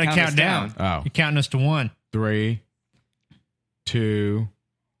 You got to count down. Oh. You're counting us to 1. 3, 2,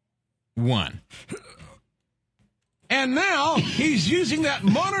 1. And now he's using that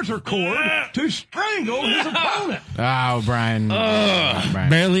monitor cord to strangle his opponent. Oh, Brian. Brian.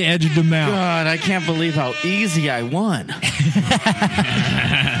 Barely edged him out. God, I can't believe how easy I won.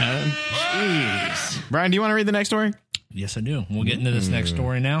 Jeez. Brian, do you want to read the next story? Yes, I do. We'll get into this next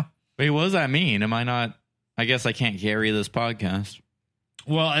story now. Wait, what does that mean? Am I not? I guess I can't carry this podcast.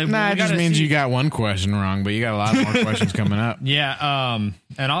 Well, it just means you got one question wrong, but you got a lot more questions coming up. Yeah,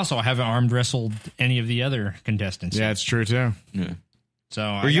 and also I haven't arm wrestled any of the other contestants. Yeah, it's true too. Yeah.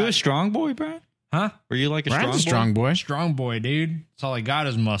 So were you a strong boy, Brian? Huh? Were you like Brian's a strong boy? Strong boy, dude. That's all I got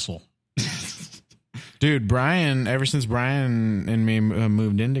is muscle. Dude, Brian. Ever since Brian and me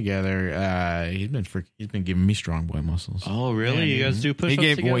moved in together, he's been giving me strong boy muscles. Oh, really? Man, you guys do push-ups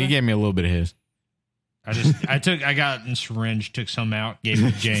together? Well, he gave me a little bit of his. I got in syringe, took some out, gave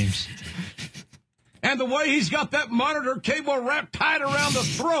it to James. And the way he's got that monitor cable wrapped tight around the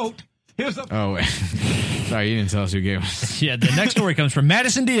throat, here's the... Oh, wait. Sorry, you didn't tell us who gave us. Yeah, the next story comes from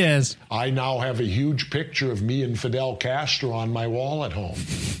Madison Diaz. I now have a huge picture of me and Fidel Castro on my wall at home.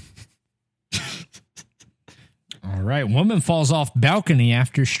 All right. Woman falls off balcony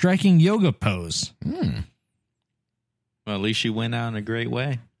after striking yoga pose. Well, at least she went out in a great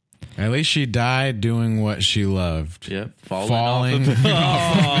way. At least she died doing what she loved. Yep. Falling.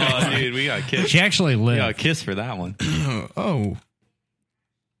 Oh, dude, we got kissed. She actually lived. We got kissed for that one. Oh.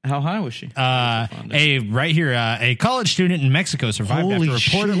 How high was she? A college student in Mexico survived after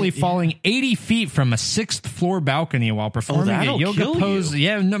reportedly falling 80 feet from a 6th floor balcony while performing a yoga pose.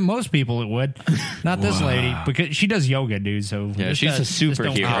 Yeah, no, most people it would. Not this lady, because she does yoga, dude. So yeah, she's a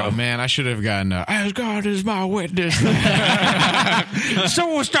superhero. Oh man, I should have gotten as God is my witness. So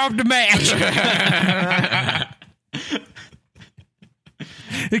we'll stop the match.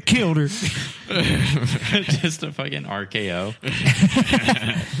 It killed her. Just a fucking RKO.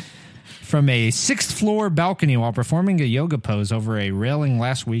 From a 6th floor balcony while performing a yoga pose over a railing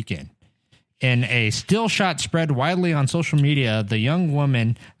last weekend. In a still shot spread widely on social media, the young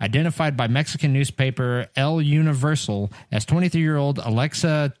woman, identified by Mexican newspaper El Universal as 23-year-old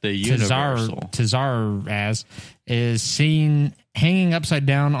Alexa Tizarraz, is seen hanging upside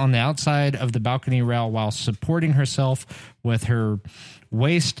down on the outside of the balcony rail while supporting herself with her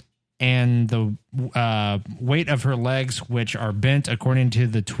waist and the weight of her legs, which are bent. According to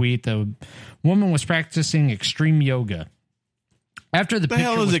the tweet, the woman was practicing extreme yoga. After the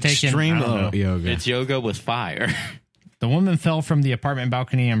picture was taken, extreme yoga? It's yoga with fire. The woman fell from the apartment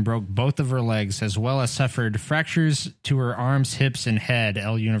balcony and broke both of her legs, as well as suffered fractures to her arms, hips, and head,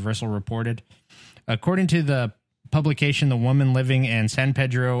 El Universal reported. According to the publication, the woman living in San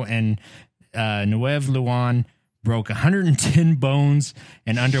Pedro and Nuevo Leon broke 110 bones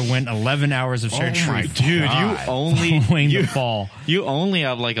and underwent 11 hours of surgery. Oh my dude, following the fall. You only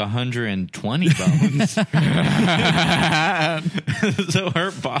have like 120 bones. So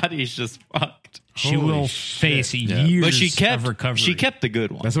her body's just fucked. She will face years but of recovery. She kept the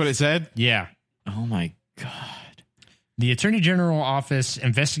good one. That's what it said? Yeah. Oh my God. The Attorney General office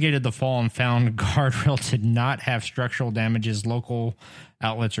investigated the fall and found guardrail did not have structural damages, local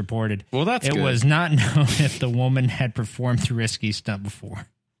outlets reported. Well, that's It good. was not known if the woman had performed the risky stunt before.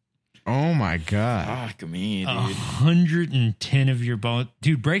 Oh my God. Fuck me, dude. 110 of your bones.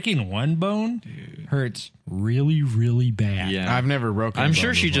 Dude, breaking one bone hurts really, really bad. Yeah. I've never broken I'm a sure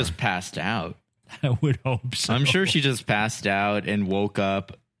bone she before. just passed out. I would hope so. I'm sure she just passed out and woke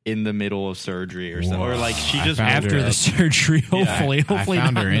up in the middle of surgery or something. Or like she just after the surgery, hopefully. I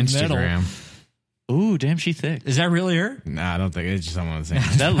found not her in the middle. Instagram. Ooh, damn, she thick. Is that really her? Nah, I don't think it's just someone saying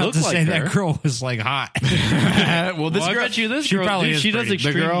That looks like her. That girl was like hot. Well, this I girl, bet you this she girl, probably dude, is she does pretty.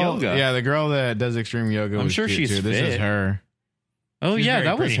 extreme yoga. Yeah, the girl that does extreme yoga. I'm was sure cute, she's too. This is fit. her. Oh She's yeah, very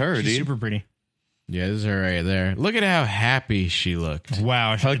that was pretty. her, She's dude. super pretty. Yeah, this is her right there. Look at how happy she looked.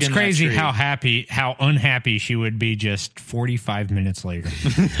 Wow, Hugging it's that crazy tree. how unhappy she would be just 45 minutes later.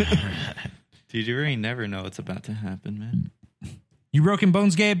 Dude, you really never know what's about to happen, man. You broken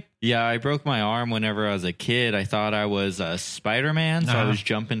bones, Gabe? Yeah, I broke my arm whenever I was a kid. I thought I was Spider-Man, so I Uh-huh. was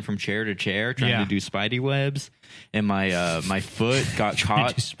jumping from chair to chair trying Yeah. to do Spidey webs, and my my foot got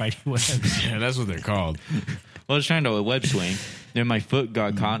caught. Spidey webs. Yeah, that's what they're called. Well, I was trying to web swing, and my foot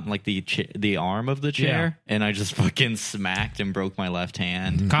got caught in like the arm of the chair, and I just fucking smacked and broke my left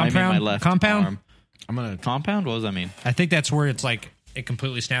hand. I mean, my left Compound? arm. I'm gonna Compound? What does that mean? I think that's where it's like it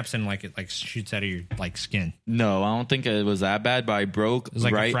completely snaps and like it like shoots out of your like skin. No, I don't think it was that bad, but I broke was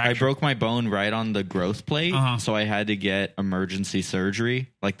like a I fracture. broke my bone right on the growth plate, so I had to get emergency surgery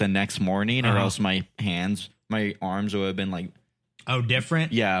like the next morning, or else my arms would have been like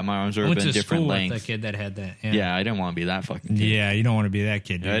different. Yeah, my arms would I have went been to different school lengths. with a kid that had that. Yeah, I didn't want to be that fucking kid. Yeah, you don't want to be that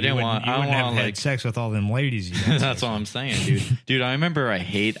kid. Dude. Yeah, I didn't want- You I wouldn't want, have had like- sex with all them ladies. You had That's sex all I'm saying, dude. Dude, I remember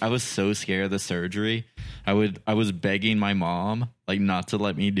I was so scared of the surgery. I was begging my mom like not to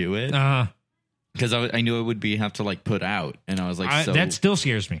let me do it. Because I knew it would have to like put out, and I was like, that still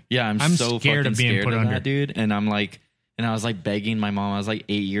scares me. Yeah, I'm so scared fucking of being scared put of under, that, dude. And I'm like, and I was like begging my mom. I was like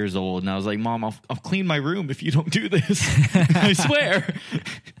 8 years old, and I was like, Mom, I'll clean my room if you don't do this. I swear.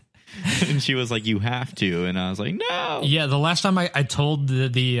 And she was like, you have to, and I was like, no. Yeah, the last time I told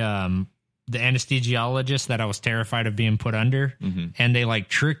the anesthesiologist that I was terrified of being put under, and they like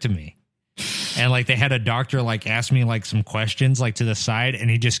tricked me. And like they had a doctor like ask me like some questions like to the side, and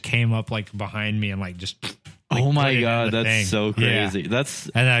he just came up like behind me and like just. Like, oh my put it in god, the that's thing. so crazy. Yeah. That's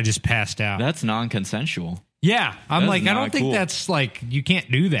and then I just passed out. That's non-consensual. Yeah, I'm That's like I not don't think cool. that's like you can't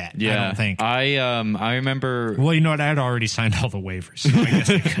do that. Yeah, I don't think. I remember. Well, you know what? I had already signed all the waivers, so I guess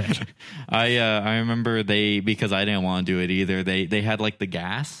I could. I remember because I didn't want to do it either. They had like the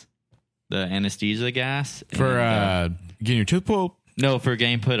gas the anesthesia gas. For getting your tooth pulled? No, for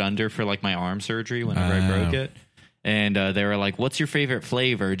getting put under for like my arm surgery whenever I broke it. And they were like, what's your favorite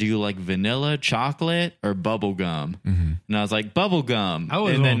flavor? Do you like vanilla, chocolate, or bubble gum? Mm-hmm. And I was like, bubble gum. I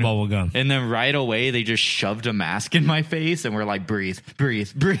was on bubble gum. And then right away, they just shoved a mask in my face and were like, breathe,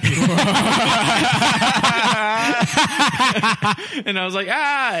 breathe, breathe. And I was like,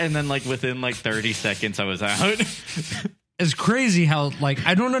 ah. And then like within like 30 seconds, I was out. It's crazy how, like,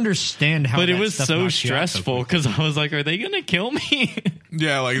 I don't understand how. But it was so stressful because I was like, are they going to kill me?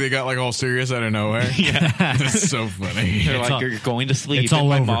 Yeah, like they got like all serious out of nowhere. Yeah. That's so funny. They're like, you're going to sleep. It's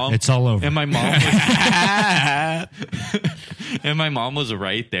all over. It's all over. And my mom was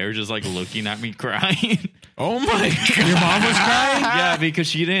right there just like looking at me crying. Oh my God. Your mom was crying? Yeah, because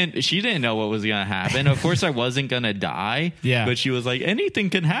she didn't know what was going to happen. Of course, I wasn't going to die. Yeah. But she was like,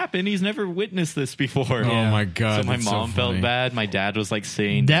 anything can happen. He's never witnessed this before. Oh my God. So my mom felt bad. My dad was like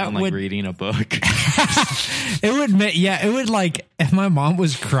sitting down, like reading a book. It would like, if my mom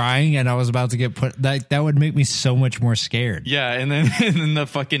was crying and I was about to get put, that would make me so much more scared. Yeah. And then the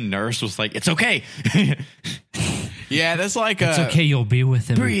fucking nurse was like, it's okay. Yeah, that's like it's okay. You'll be with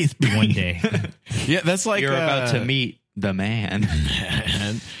him one day. Yeah, that's like you're about to meet the man.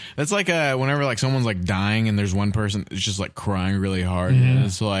 That's like whenever like someone's like dying and there's one person that's just like crying really hard. Mm-hmm. And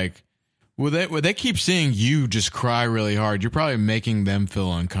it's like, would they keep seeing you just cry really hard? You're probably making them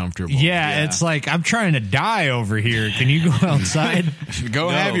feel uncomfortable. Yeah, it's like, I'm trying to die over here. Can you go outside? Go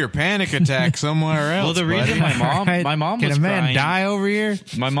have your panic attack somewhere else. Well, the reason my mom was Can a man crying, die over here?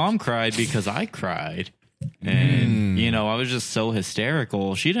 My mom cried because I cried. And, you know, I was just so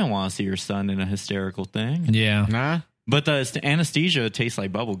hysterical. She didn't want to see her son in a hysterical thing. Yeah. Nah. But the anesthesia tastes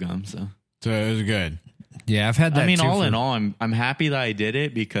like bubble gum, so it was good. Yeah, I've had that. I mean, all in all, I'm happy that I did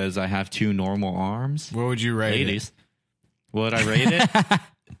it because I have 2 normal arms. What would you rate Ladies. Would I rate it?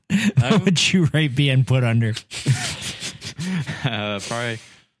 What would you rate being put under?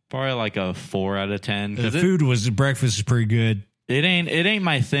 Probably like a 4 out of 10. The breakfast is pretty good. It ain't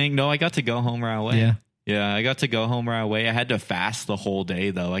my thing. No, I got to go home right away. Yeah, I got to go home right away. I had to fast the whole day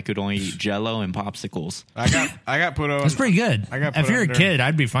though. I could only eat Jell-O and popsicles. I got put on. That's pretty good. If you're a kid,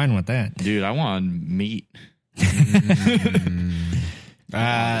 I'd be fine with that. Dude, I want meat.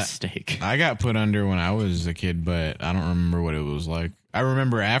 Steak. I got put under when I was a kid, but I don't remember what it was like. I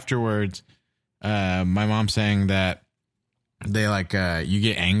remember afterwards, my mom saying that they like you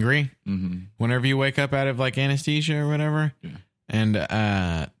get angry whenever you wake up out of like anesthesia or whatever,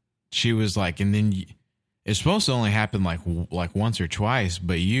 and she was like, and then it's supposed to only happen like once or twice,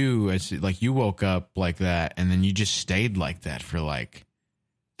 but you woke up like that, and then you just stayed like that for like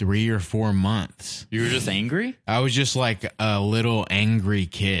 3 or 4 months. You were just angry? I was just like a little angry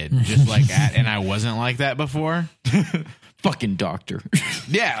kid, just like and I wasn't like that before. Fucking doctor.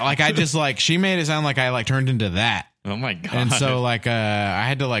 Yeah, like I just like she made it sound like I like turned into that. Oh my God. And so like I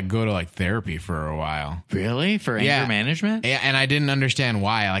had to like go to like therapy for a while. Really? For anger management? Yeah, and I didn't understand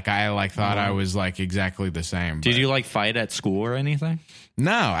why. Like I like thought I was like exactly the same. Did you like fight at school or anything?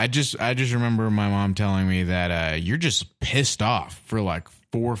 No, I just remember my mom telling me that you're just pissed off for like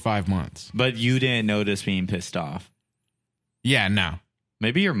 4 or 5 months. But you didn't notice being pissed off. Yeah, no.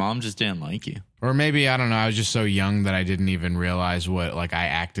 Maybe your mom just didn't like you. Or maybe, I don't know, I was just so young that I didn't even realize what like I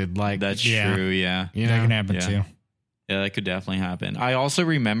acted like. That's true, yeah. You know? That can happen too. Yeah, that could definitely happen. I also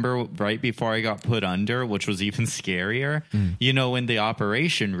remember right before I got put under, which was even scarier, you know, in the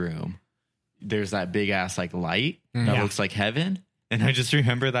operation room, there's that big ass like light that looks like heaven. And I just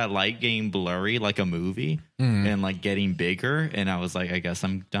remember that light getting blurry like a movie and like getting bigger. And I was like, I guess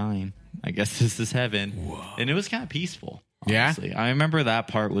I'm dying. I guess this is heaven. Whoa. And it was kind of peaceful. Honestly. Yeah. I remember that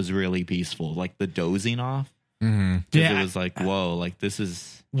part was really peaceful, like the dozing off. It was like, whoa, like this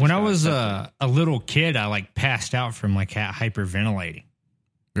is. When I was a little kid, I like passed out from like hyperventilating.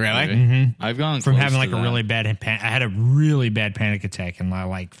 Really? Mm-hmm. I've gone from close having like to a that. really bad. I had a really bad panic attack and I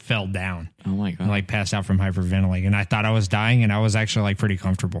like fell down. Oh my God! And like passed out from hyperventilating, and I thought I was dying, and I was actually like pretty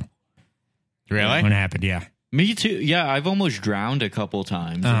comfortable. Really? When it happened, yeah. Me too. Yeah, I've almost drowned a couple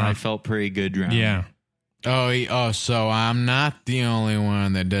times, and I felt pretty good drowning. Yeah. Oh, so I'm not the only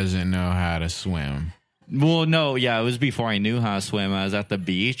one that doesn't know how to swim. Well, no, yeah, it was before I knew how to swim. I was at the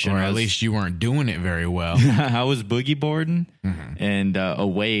beach. Or at least you weren't doing it very well. I was boogie boarding, and a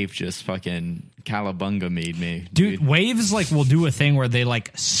wave just fucking calabunga made me. Dude, waves like will do a thing where they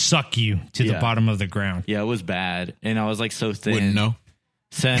like suck you to the bottom of the ground. Yeah, it was bad. And I was like so thin. Wouldn't know.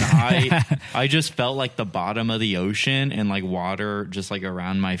 So I just felt like the bottom of the ocean and like water just like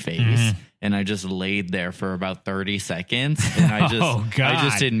around my face. And I just laid there for about 30 seconds. And I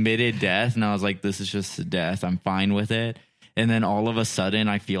just admitted death. And I was like, this is just death. I'm fine with it. And then all of a sudden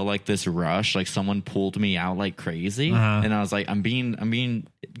I feel like this rush, like someone pulled me out like crazy. And I was like, I'm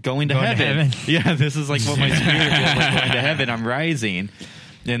going to heaven. Yeah, this is like what my spirit feels like, going to heaven. I'm rising.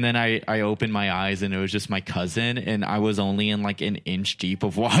 And then I opened my eyes and it was just my cousin, and I was only in like an inch deep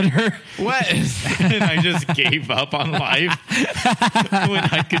of water. What? And I just gave up on life when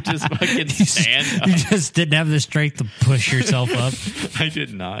I could just fucking stand up. You just didn't have the strength to push yourself up. I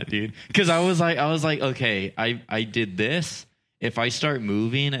did not, dude. Because I was like, okay, I did this. If I start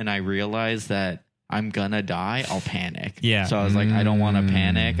moving and I realize that I'm gonna die, I'll panic. Yeah. So I was like, I don't want to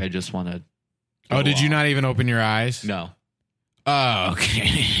panic. I just want to. Oh, did you not even open your eyes? No. Oh,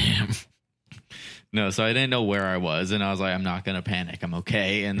 okay. No, so I didn't know where I was, and I was like, I'm not gonna panic. I'm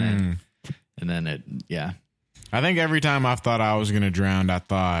okay. And then it, yeah. I think every time I've thought I was gonna drown, I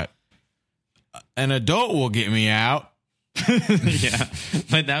thought an adult will get me out. Yeah,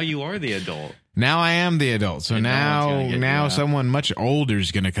 but now you are the adult. Now I am the adult. So And now someone much older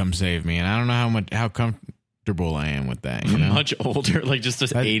is gonna come save me, and I don't know how comfortable I am with that. You know? Much older, like just an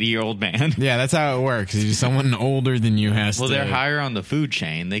 80-year-old man. Yeah, that's how it works. Someone older than you has to. Well, they're higher on the food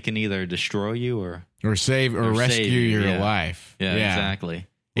chain. They can either destroy you or save or rescue your life. Yeah, exactly.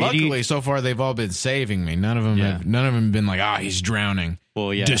 Luckily, so far they've all been saving me. None of them have been like, he's drowning.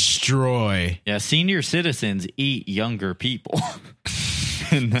 Well, yeah, destroy. Yeah, senior citizens eat younger people,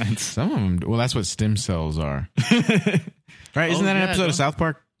 and that's some of them. Well, that's what stem cells are. Right? Isn't that an episode of South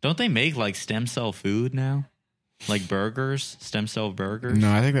Park? Don't they make like stem cell food now? Like burgers, stem cell burgers?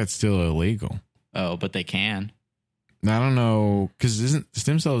 No, I think that's still illegal. Oh, but they can. I don't know, because isn't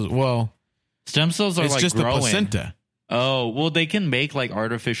stem cells? Well, stem cells are it's like just growing. the placenta. Oh, well, they can make like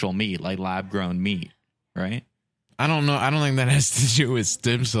artificial meat, like lab grown meat, right? I don't know. I don't think that has to do with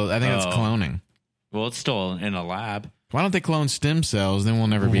stem cells. I think it's cloning. Well, it's still in a lab. Why don't they clone stem cells? Then we'll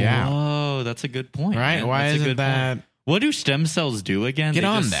never be out. Oh, that's a good point. Right? Man. Why isn't that? Point. What do stem cells do again? Get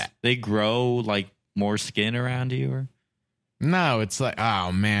on that. They grow like more skin around you, or no? It's like,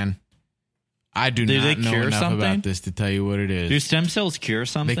 oh man, I do not know enough about this to tell you what it is. Do stem cells cure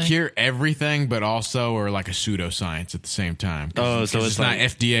something? They cure everything, but also are like a pseudoscience at the same time. Oh, so it's not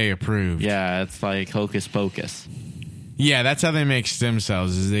FDA approved. Yeah, it's like hocus pocus. Yeah, that's how they make stem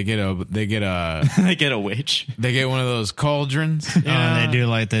cells. Is they get a they get a witch. They get one of those cauldrons. And they do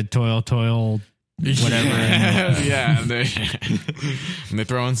like the toil. Whatever. Yeah. And they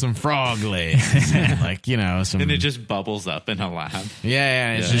throw in some frog legs. Like, some. And it just bubbles up in a lab.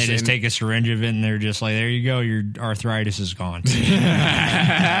 Yeah. And they just take a syringe of it and they're just like, there you go. Your arthritis is gone. Dude,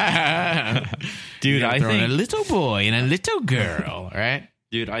 I think a little boy and a little girl, right?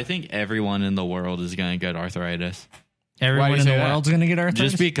 Dude, I think everyone in the world is going to get arthritis. Everyone in the world's going to get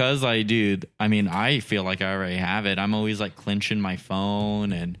arthritis? Just because I feel like I already have it. I'm always like clenching my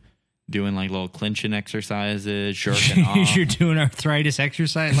phone and doing like little clenching exercises, jerking off. You're doing arthritis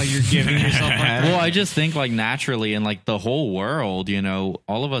exercise, like you're giving yourself arthritis? Well, I just think like naturally in like the whole world,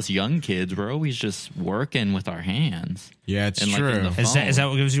 all of us young kids, we're always just working with our hands. Yeah, it's and, true. Like, is that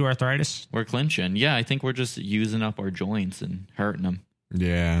what gives you arthritis? We're clenching. Yeah, I think we're just using up our joints and hurting them.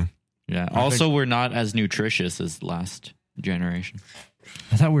 Yeah. Yeah. Also, we're not as nutritious as last generation.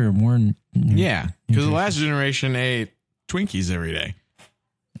 I thought we were more. Yeah, because the last generation ate Twinkies every day.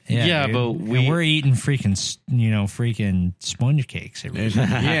 Yeah, dude. But we're eating freaking sponge cakes every day.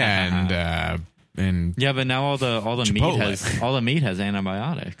 Yeah, and yeah, but now all the meat has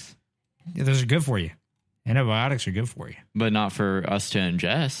antibiotics. Yeah, those are good for you. Antibiotics are good for you, but not for us to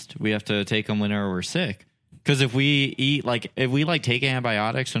ingest. We have to take them whenever we're sick. Because if we take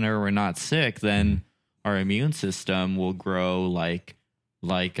antibiotics whenever we're not sick, then our immune system will grow like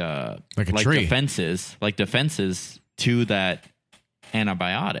a tree. defenses to that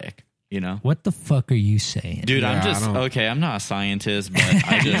antibiotic. What the fuck are you saying, dude? I'm not a scientist, but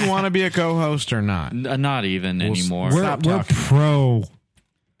I just you want to be a co-host or not? Not even anymore.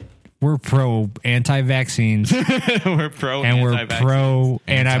 We're pro anti-vaccines. We're pro and we're pro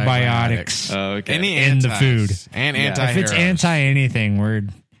antibiotics. Oh, okay. In the food and anti. If it's anti anything,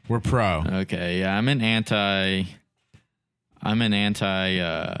 we're pro. Okay, yeah, I'm an anti.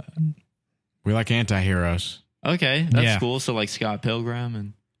 We like anti-heroes. Okay, that's cool. So like Scott Pilgrim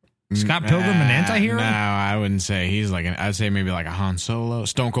and Scott Pilgrim, an anti-hero? No, I wouldn't say he's like I'd say maybe like a Han Solo,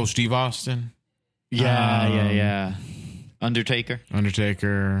 Stone Cold Steve Austin. Yeah. Undertaker.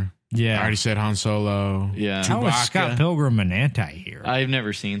 Yeah, I already said Han Solo. Yeah, how is Scott Pilgrim an anti-hero? I've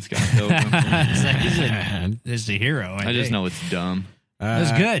never seen Scott Pilgrim. He's a hero. I just know it's dumb. It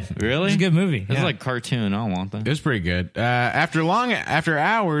was good. Really? It's a good movie. It's like cartoon. I don't want that. It was pretty good. After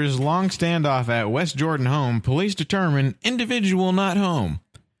hours long standoff at West Jordan home, police determined individual not home.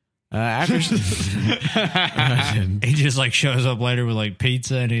 After he just like shows up later with like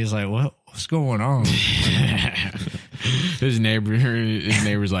pizza, and he's like, "What's going on?" His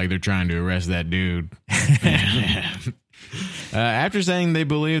neighbor's like, they're trying to arrest that dude. After saying they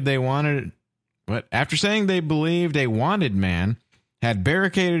believed a wanted man had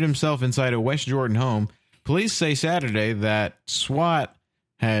barricaded himself inside a West Jordan home, police say Saturday that SWAT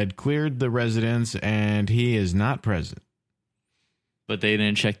had cleared the residence and he is not present. But they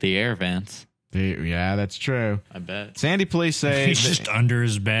didn't check the air vents. Yeah, that's true. I bet. Sandy police say he's just under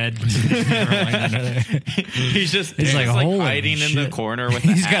his bed. he's like hiding in the corner with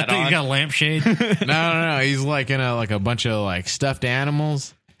a hat on. He's got a lampshade. No. He's like in a bunch of like stuffed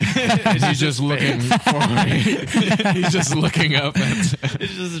animals. He's just looking for he's just looking up at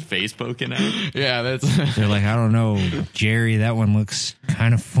it's just his face poking out. Yeah, that's they're like, I don't know, Jerry, that one looks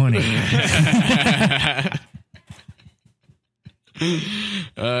kind of funny.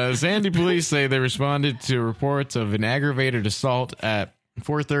 Sandy police say they responded to reports of an aggravated assault at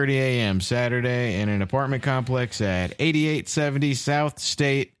 4:30 a.m. Saturday in an apartment complex at 8870 South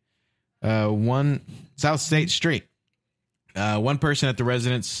State Street. One person at the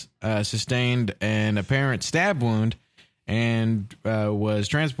residence sustained an apparent stab wound and was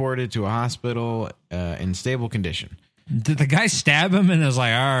transported to a hospital in stable condition. Did the guy stab him and was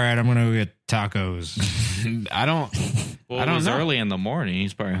like, all right, I'm going to go get tacos? I don't know. Early in the morning.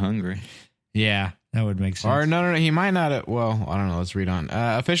 He's probably hungry. Yeah, that would make sense. Or no, he might not have. Well, I don't know. Let's read on.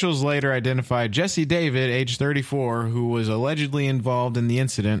 Officials later identified Jesse David, age 34, who was allegedly involved in the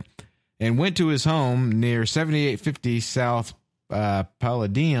incident and went to his home near 7850 South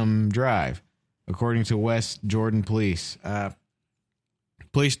Palladium Drive, according to West Jordan police.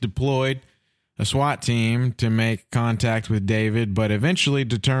 Police deployed a SWAT team to make contact with David, but eventually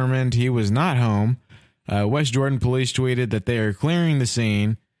determined he was not home. West Jordan police tweeted that they are clearing the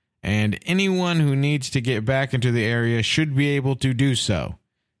scene, and anyone who needs to get back into the area should be able to do so.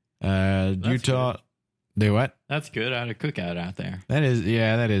 Utah... Good. They what? That's good. I had a cookout out there. That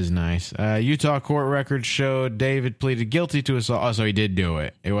is nice. Utah court records showed David pleaded guilty to assault. Oh, so he did do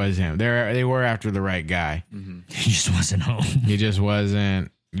it. It was him. They were after the right guy. Mm-hmm. He just wasn't home. He just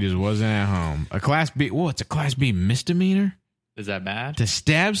wasn't at home. A Class B. Whoa, it's a Class B misdemeanor? Is that bad? To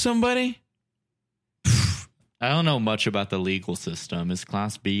stab somebody? I don't know much about the legal system. Is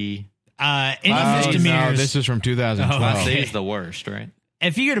Class B? Any misdemeanors? No, this is from 2012. Class A is the worst, right?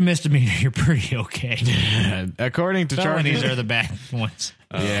 If you get a misdemeanor, you're pretty okay. According to felonies charges, are the bad ones.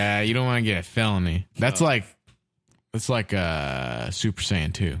 Yeah, you don't want to get a felony. That's like Super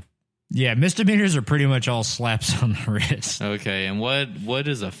Saiyan 2. Yeah, misdemeanors are pretty much all slaps on the wrist. Okay, and what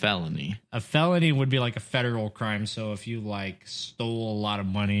is a felony? A felony would be like a federal crime. So if you like stole a lot of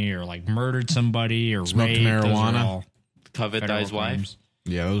money or like murdered somebody or smoked raped, marijuana, covet thy wife.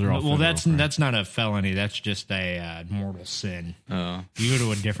 Yeah, those are all. Well, that's not a felony. That's just a mortal sin. Oh, you go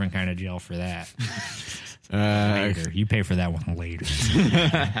to a different kind of jail for that. Later. You pay for that one later.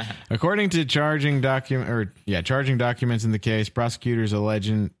 According to charging documents in the case, prosecutors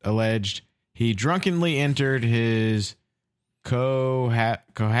alleged he drunkenly entered his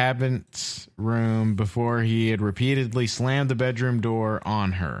cohabitant's room before he had repeatedly slammed the bedroom door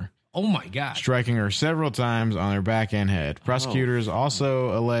on her. Oh my God! Striking her several times on her back and head. Prosecutors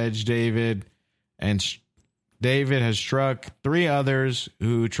also allege David has struck 3 others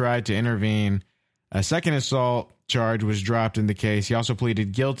who tried to intervene. A second assault charge was dropped in the case. He also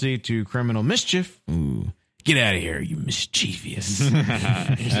pleaded guilty to criminal mischief. Ooh, get out of here, you mischievous.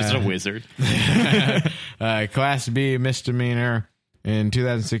 He's just a wizard. Class B misdemeanor in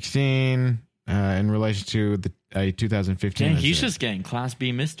 2016 in relation to a 2015. Dang, he's just getting Class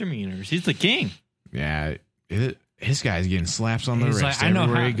B misdemeanors. He's the king. Yeah, his guy's getting slaps on the wrist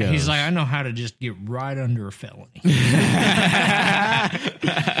everywhere he goes. He's like, I know how to just get right under a felony.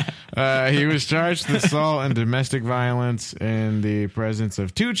 He was charged with assault and domestic violence in the presence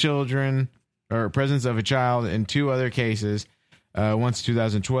of 2 children, or presence of a child in 2 other cases. Once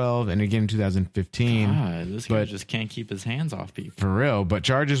 2012 and again in 2015. God, this guy just can't keep his hands off people. For real, but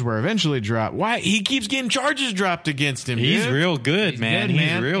charges were eventually dropped. Why? He keeps getting charges dropped against him. He's real good, man.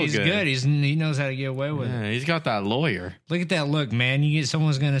 He's real good. He knows how to get away with it. He's got that lawyer. Look at that look, man. You get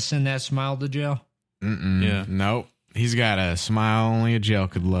someone's going to send that smile to jail? Yeah. Nope. He's got a smile only a jail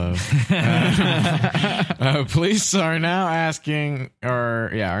could love. Police are now asking for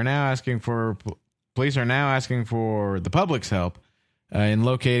the public's help in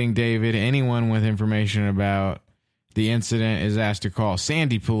locating David. Anyone with information about the incident is asked to call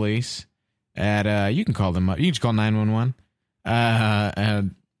Sandy Police at, you can call them up. You can just call 911.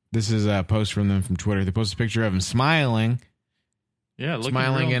 This is a post from them from Twitter. They post a picture of him smiling. Yeah,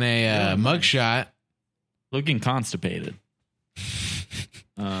 smiling in a mugshot. Looking constipated.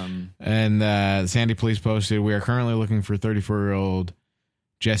 And Sandy Police posted, we are currently looking for 34-year-old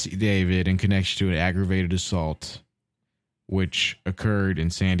Jesse David in connection to an aggravated assault, which occurred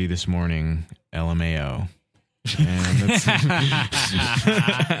in Sandy this morning, LMAO. And that's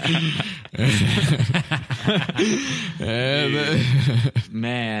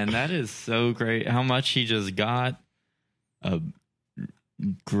man, that is so great. How much he just got. A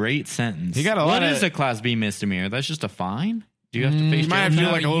great sentence. He got a lot. What is a Class B misdemeanor? That's just a fine? Do you have to face? You might have to do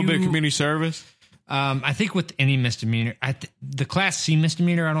like a little bit of community service. I think with any misdemeanor, the Class C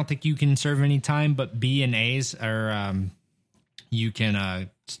misdemeanor, I don't think you can serve any time, but B and A's are you can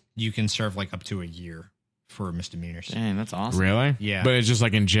serve like up to a year for misdemeanors. Dang, that's awesome. Really? Yeah. But it's just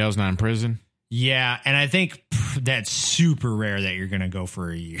like in jails, not in prison? Yeah, and I think that's super rare that you're going to go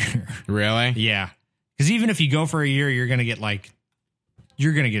for a year. Really? Yeah. Because even if you go for a year, you're going to get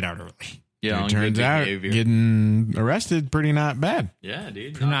out early. Yeah, it turns out getting arrested pretty not bad. Yeah,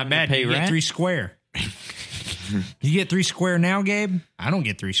 dude. Not bad. You get 3 square. You get 3 square now, Gabe? I don't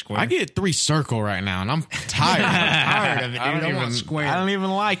get 3 square. I get 3 circle right now, and I'm tired. I'm tired of it, dude. I want square. I don't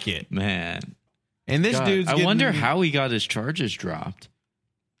even like it. Man. And this dude's I wonder how he got his charges dropped.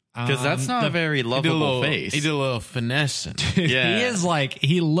 Because that's not a very lovable face. He did a little finessing. Yeah.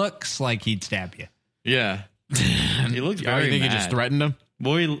 He looks like he'd stab you. Yeah. He looks very you think mad. he just threatened him?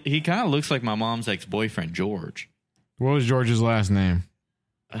 Boy, he kind of looks like my mom's ex-boyfriend, George. What was George's last name?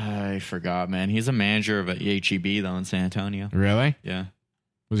 I forgot, man. He's a manager of a HEB, though, in San Antonio. Really? Yeah.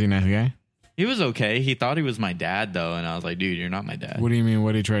 Was he a nice guy? He was okay. He thought he was my dad, though, and I was like, dude, you're not my dad. What do you mean?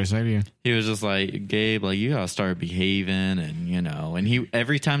 What did he try to say to you? He was just like, Gabe, like, you gotta start behaving, and, and he,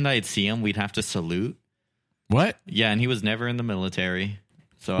 every time that I'd see him, we'd have to salute. What? Yeah, and he was never in the military.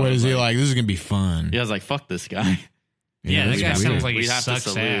 So what is he like? This is gonna be fun. Yeah, I was like, fuck this guy. Yeah, that guy sounds like we'd he have sucks to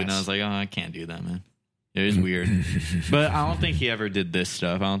salute, ass. and I was like, oh, I can't do that, man. It is weird. But I don't think he ever did this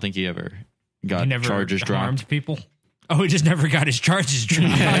stuff. I don't think he ever got charges dropped. Harmed people? Oh, he just never got his charges dropped.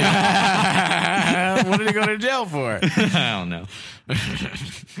 What did he go to jail for? I don't know.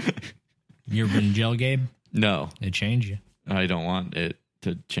 You ever been in jail, Gabe? No. It changed you. I don't want it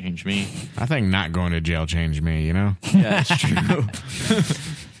to change me. I think not going to jail changed me, Yeah, it's true.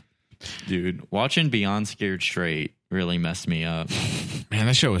 Dude, watching Beyond Scared Straight really messed me up. Man,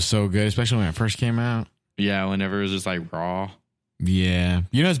 that show was so good, especially when it first came out. Yeah, whenever it was just like raw. Yeah.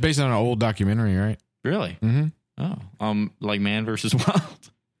 You know it's based on an old documentary, right? Really? Mm-hmm. Oh. Like Man vs. Wild.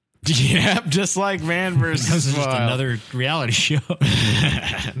 Yep, just like Man vs. This is just Wild. another reality show.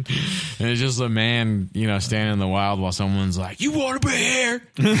 And it's just a man, standing in the wild while someone's like, "You want to be here?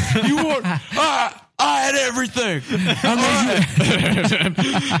 You want? I had everything, and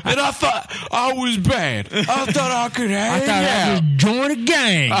I thought I was bad. I thought I could hang I out. could join a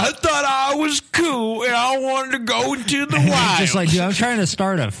gang. I thought I was cool, and I wanted to go into the wild. Just like, dude, I'm trying to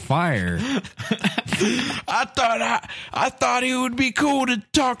start a fire. I thought it would be cool to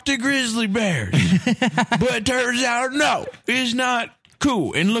talk to grizzly bears, but it turns out no, it's not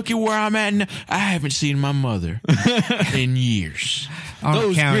cool. And look at where I'm at now. I haven't seen my mother in years.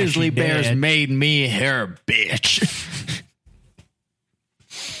 Those grizzly bears made me her bitch.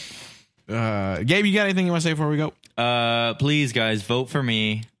 Gabe, you got anything you want to say before we go? Please, guys, vote for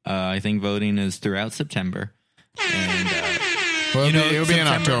me. I think voting is throughout September. And it'll be in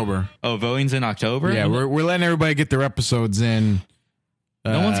October. Oh, voting's in October? Yeah, we're letting everybody get their episodes in.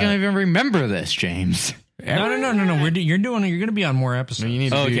 No one's gonna even remember this, James. No. You're gonna be on more episodes. You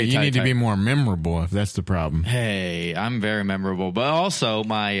need to be more memorable if that's the problem. Hey, I'm very memorable, but also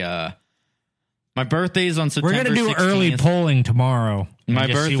my birthday's on September. We're gonna do 16th. early polling tomorrow. My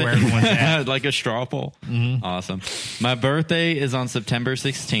just birthday, see where everyone's at. like a straw poll. Mm-hmm. Awesome. My birthday is on September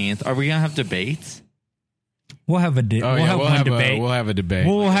 16th. Are we gonna have debates? We'll have a debate. We'll have a debate.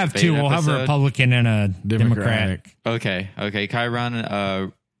 We'll have two. We'll have a Republican and a Democrat. Okay. Can I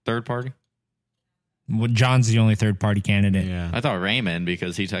run third party? Well, John's the only third party candidate. Yeah. I thought Raymond,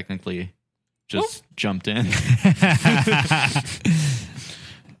 because he technically just jumped in.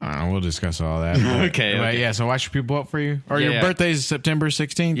 We'll discuss all that. Okay. Yeah, so watch people up for you. Or your birthday's September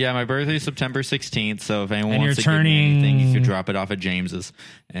 16th? Yeah, my birthday's September 16th. So if anyone wants to give me anything, you could drop it off at James's.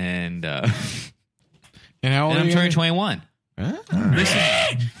 And how old are I'm you? turning 21.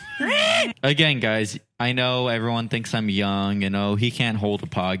 Again, guys, I know everyone thinks I'm young and he can't hold a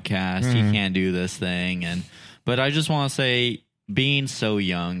podcast, he can't do this thing, but I just want to say, being so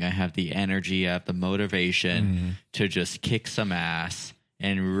young, I have the energy, I have the motivation to just kick some ass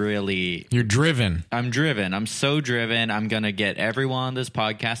and really... You're driven. I'm driven. I'm so driven. I'm going to get everyone on this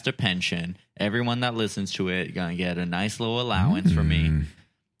podcast a pension. Everyone that listens to it going to get a nice little allowance from me.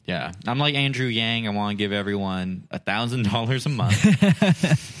 Yeah. I'm like Andrew Yang. I want to give everyone $1,000 a month.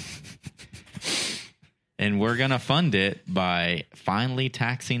 And we're going to fund it by finally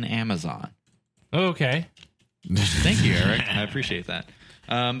taxing Amazon. Okay. Thank you, Eric. I appreciate that.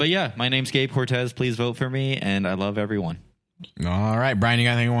 But yeah, my name's Gabe Cortez. Please vote for me, and I love everyone. All right, Brian, you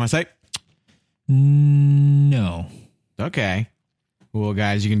got anything you want to say? No. Okay. Well,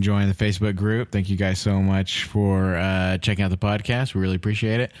 guys, you can join the Facebook group. Thank you guys so much for checking out the podcast. We really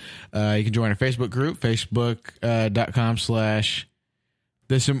appreciate it. You can join our Facebook group, facebook.com/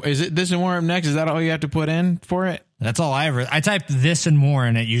 This and more up next. Is that all you have to put in for it? That's all I type this and more,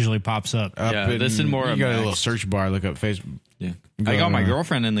 and it usually pops up. This and more. You got a little search bar. Look up Facebook. Yeah, I got my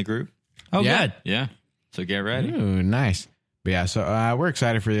girlfriend in the group. Oh, yeah. Good. Yeah. So get ready. Ooh, nice. But yeah, so we're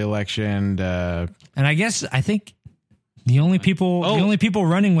excited for the election. And I think the only people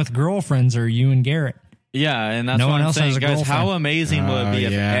running with girlfriends are you and Garrett. Yeah, and that's no what one I'm else saying, has a guys. girlfriend. How amazing would it be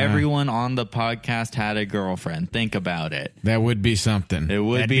if everyone on the podcast had a girlfriend? Think about it. That would be something. It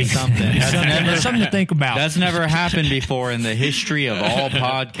would be something. That's something to think about. That's never happened before in the history of all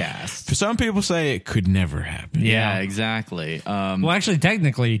podcasts. Some people say it could never happen. Yeah, exactly. Well, actually,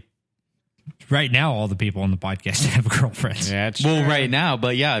 technically, right now, all the people on the podcast have girlfriends. Yeah, it's well, true. right now,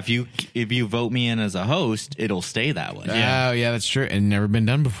 but yeah, if you vote me in as a host, it'll stay that way. Oh, yeah, that's true. And never been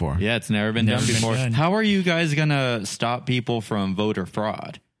done before. Yeah, it's never been done before. How are you guys gonna stop people from voter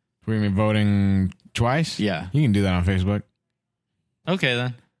fraud? What do you mean, voting twice? Yeah, you can do that on Facebook. Okay,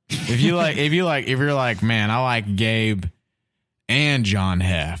 then. If you're like, man, I like Gabe and John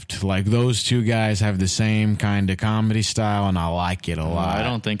Heft. Like, those two guys have the same kind of comedy style, and I like it a lot. I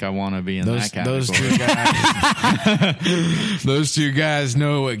don't think I want to be in that category. Those two guys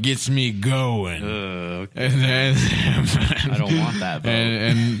know what gets me going. Okay. And I don't want that vote.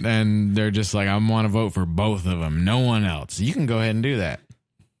 And they're just like, I want to vote for both of them. No one else. You can go ahead and do that.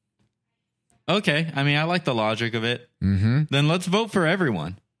 Okay. I mean, I like the logic of it. Mm-hmm. Then let's vote for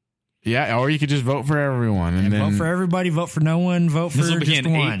everyone. Yeah, or you could just vote for everyone. And then vote for everybody, vote for no one, vote for just one. This will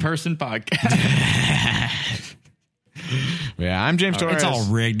be an 8-person podcast. Yeah, I'm James Torres. It's all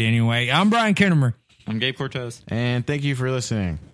rigged anyway. I'm Brian Kinnemer. I'm Gabe Cortez. And thank you for listening.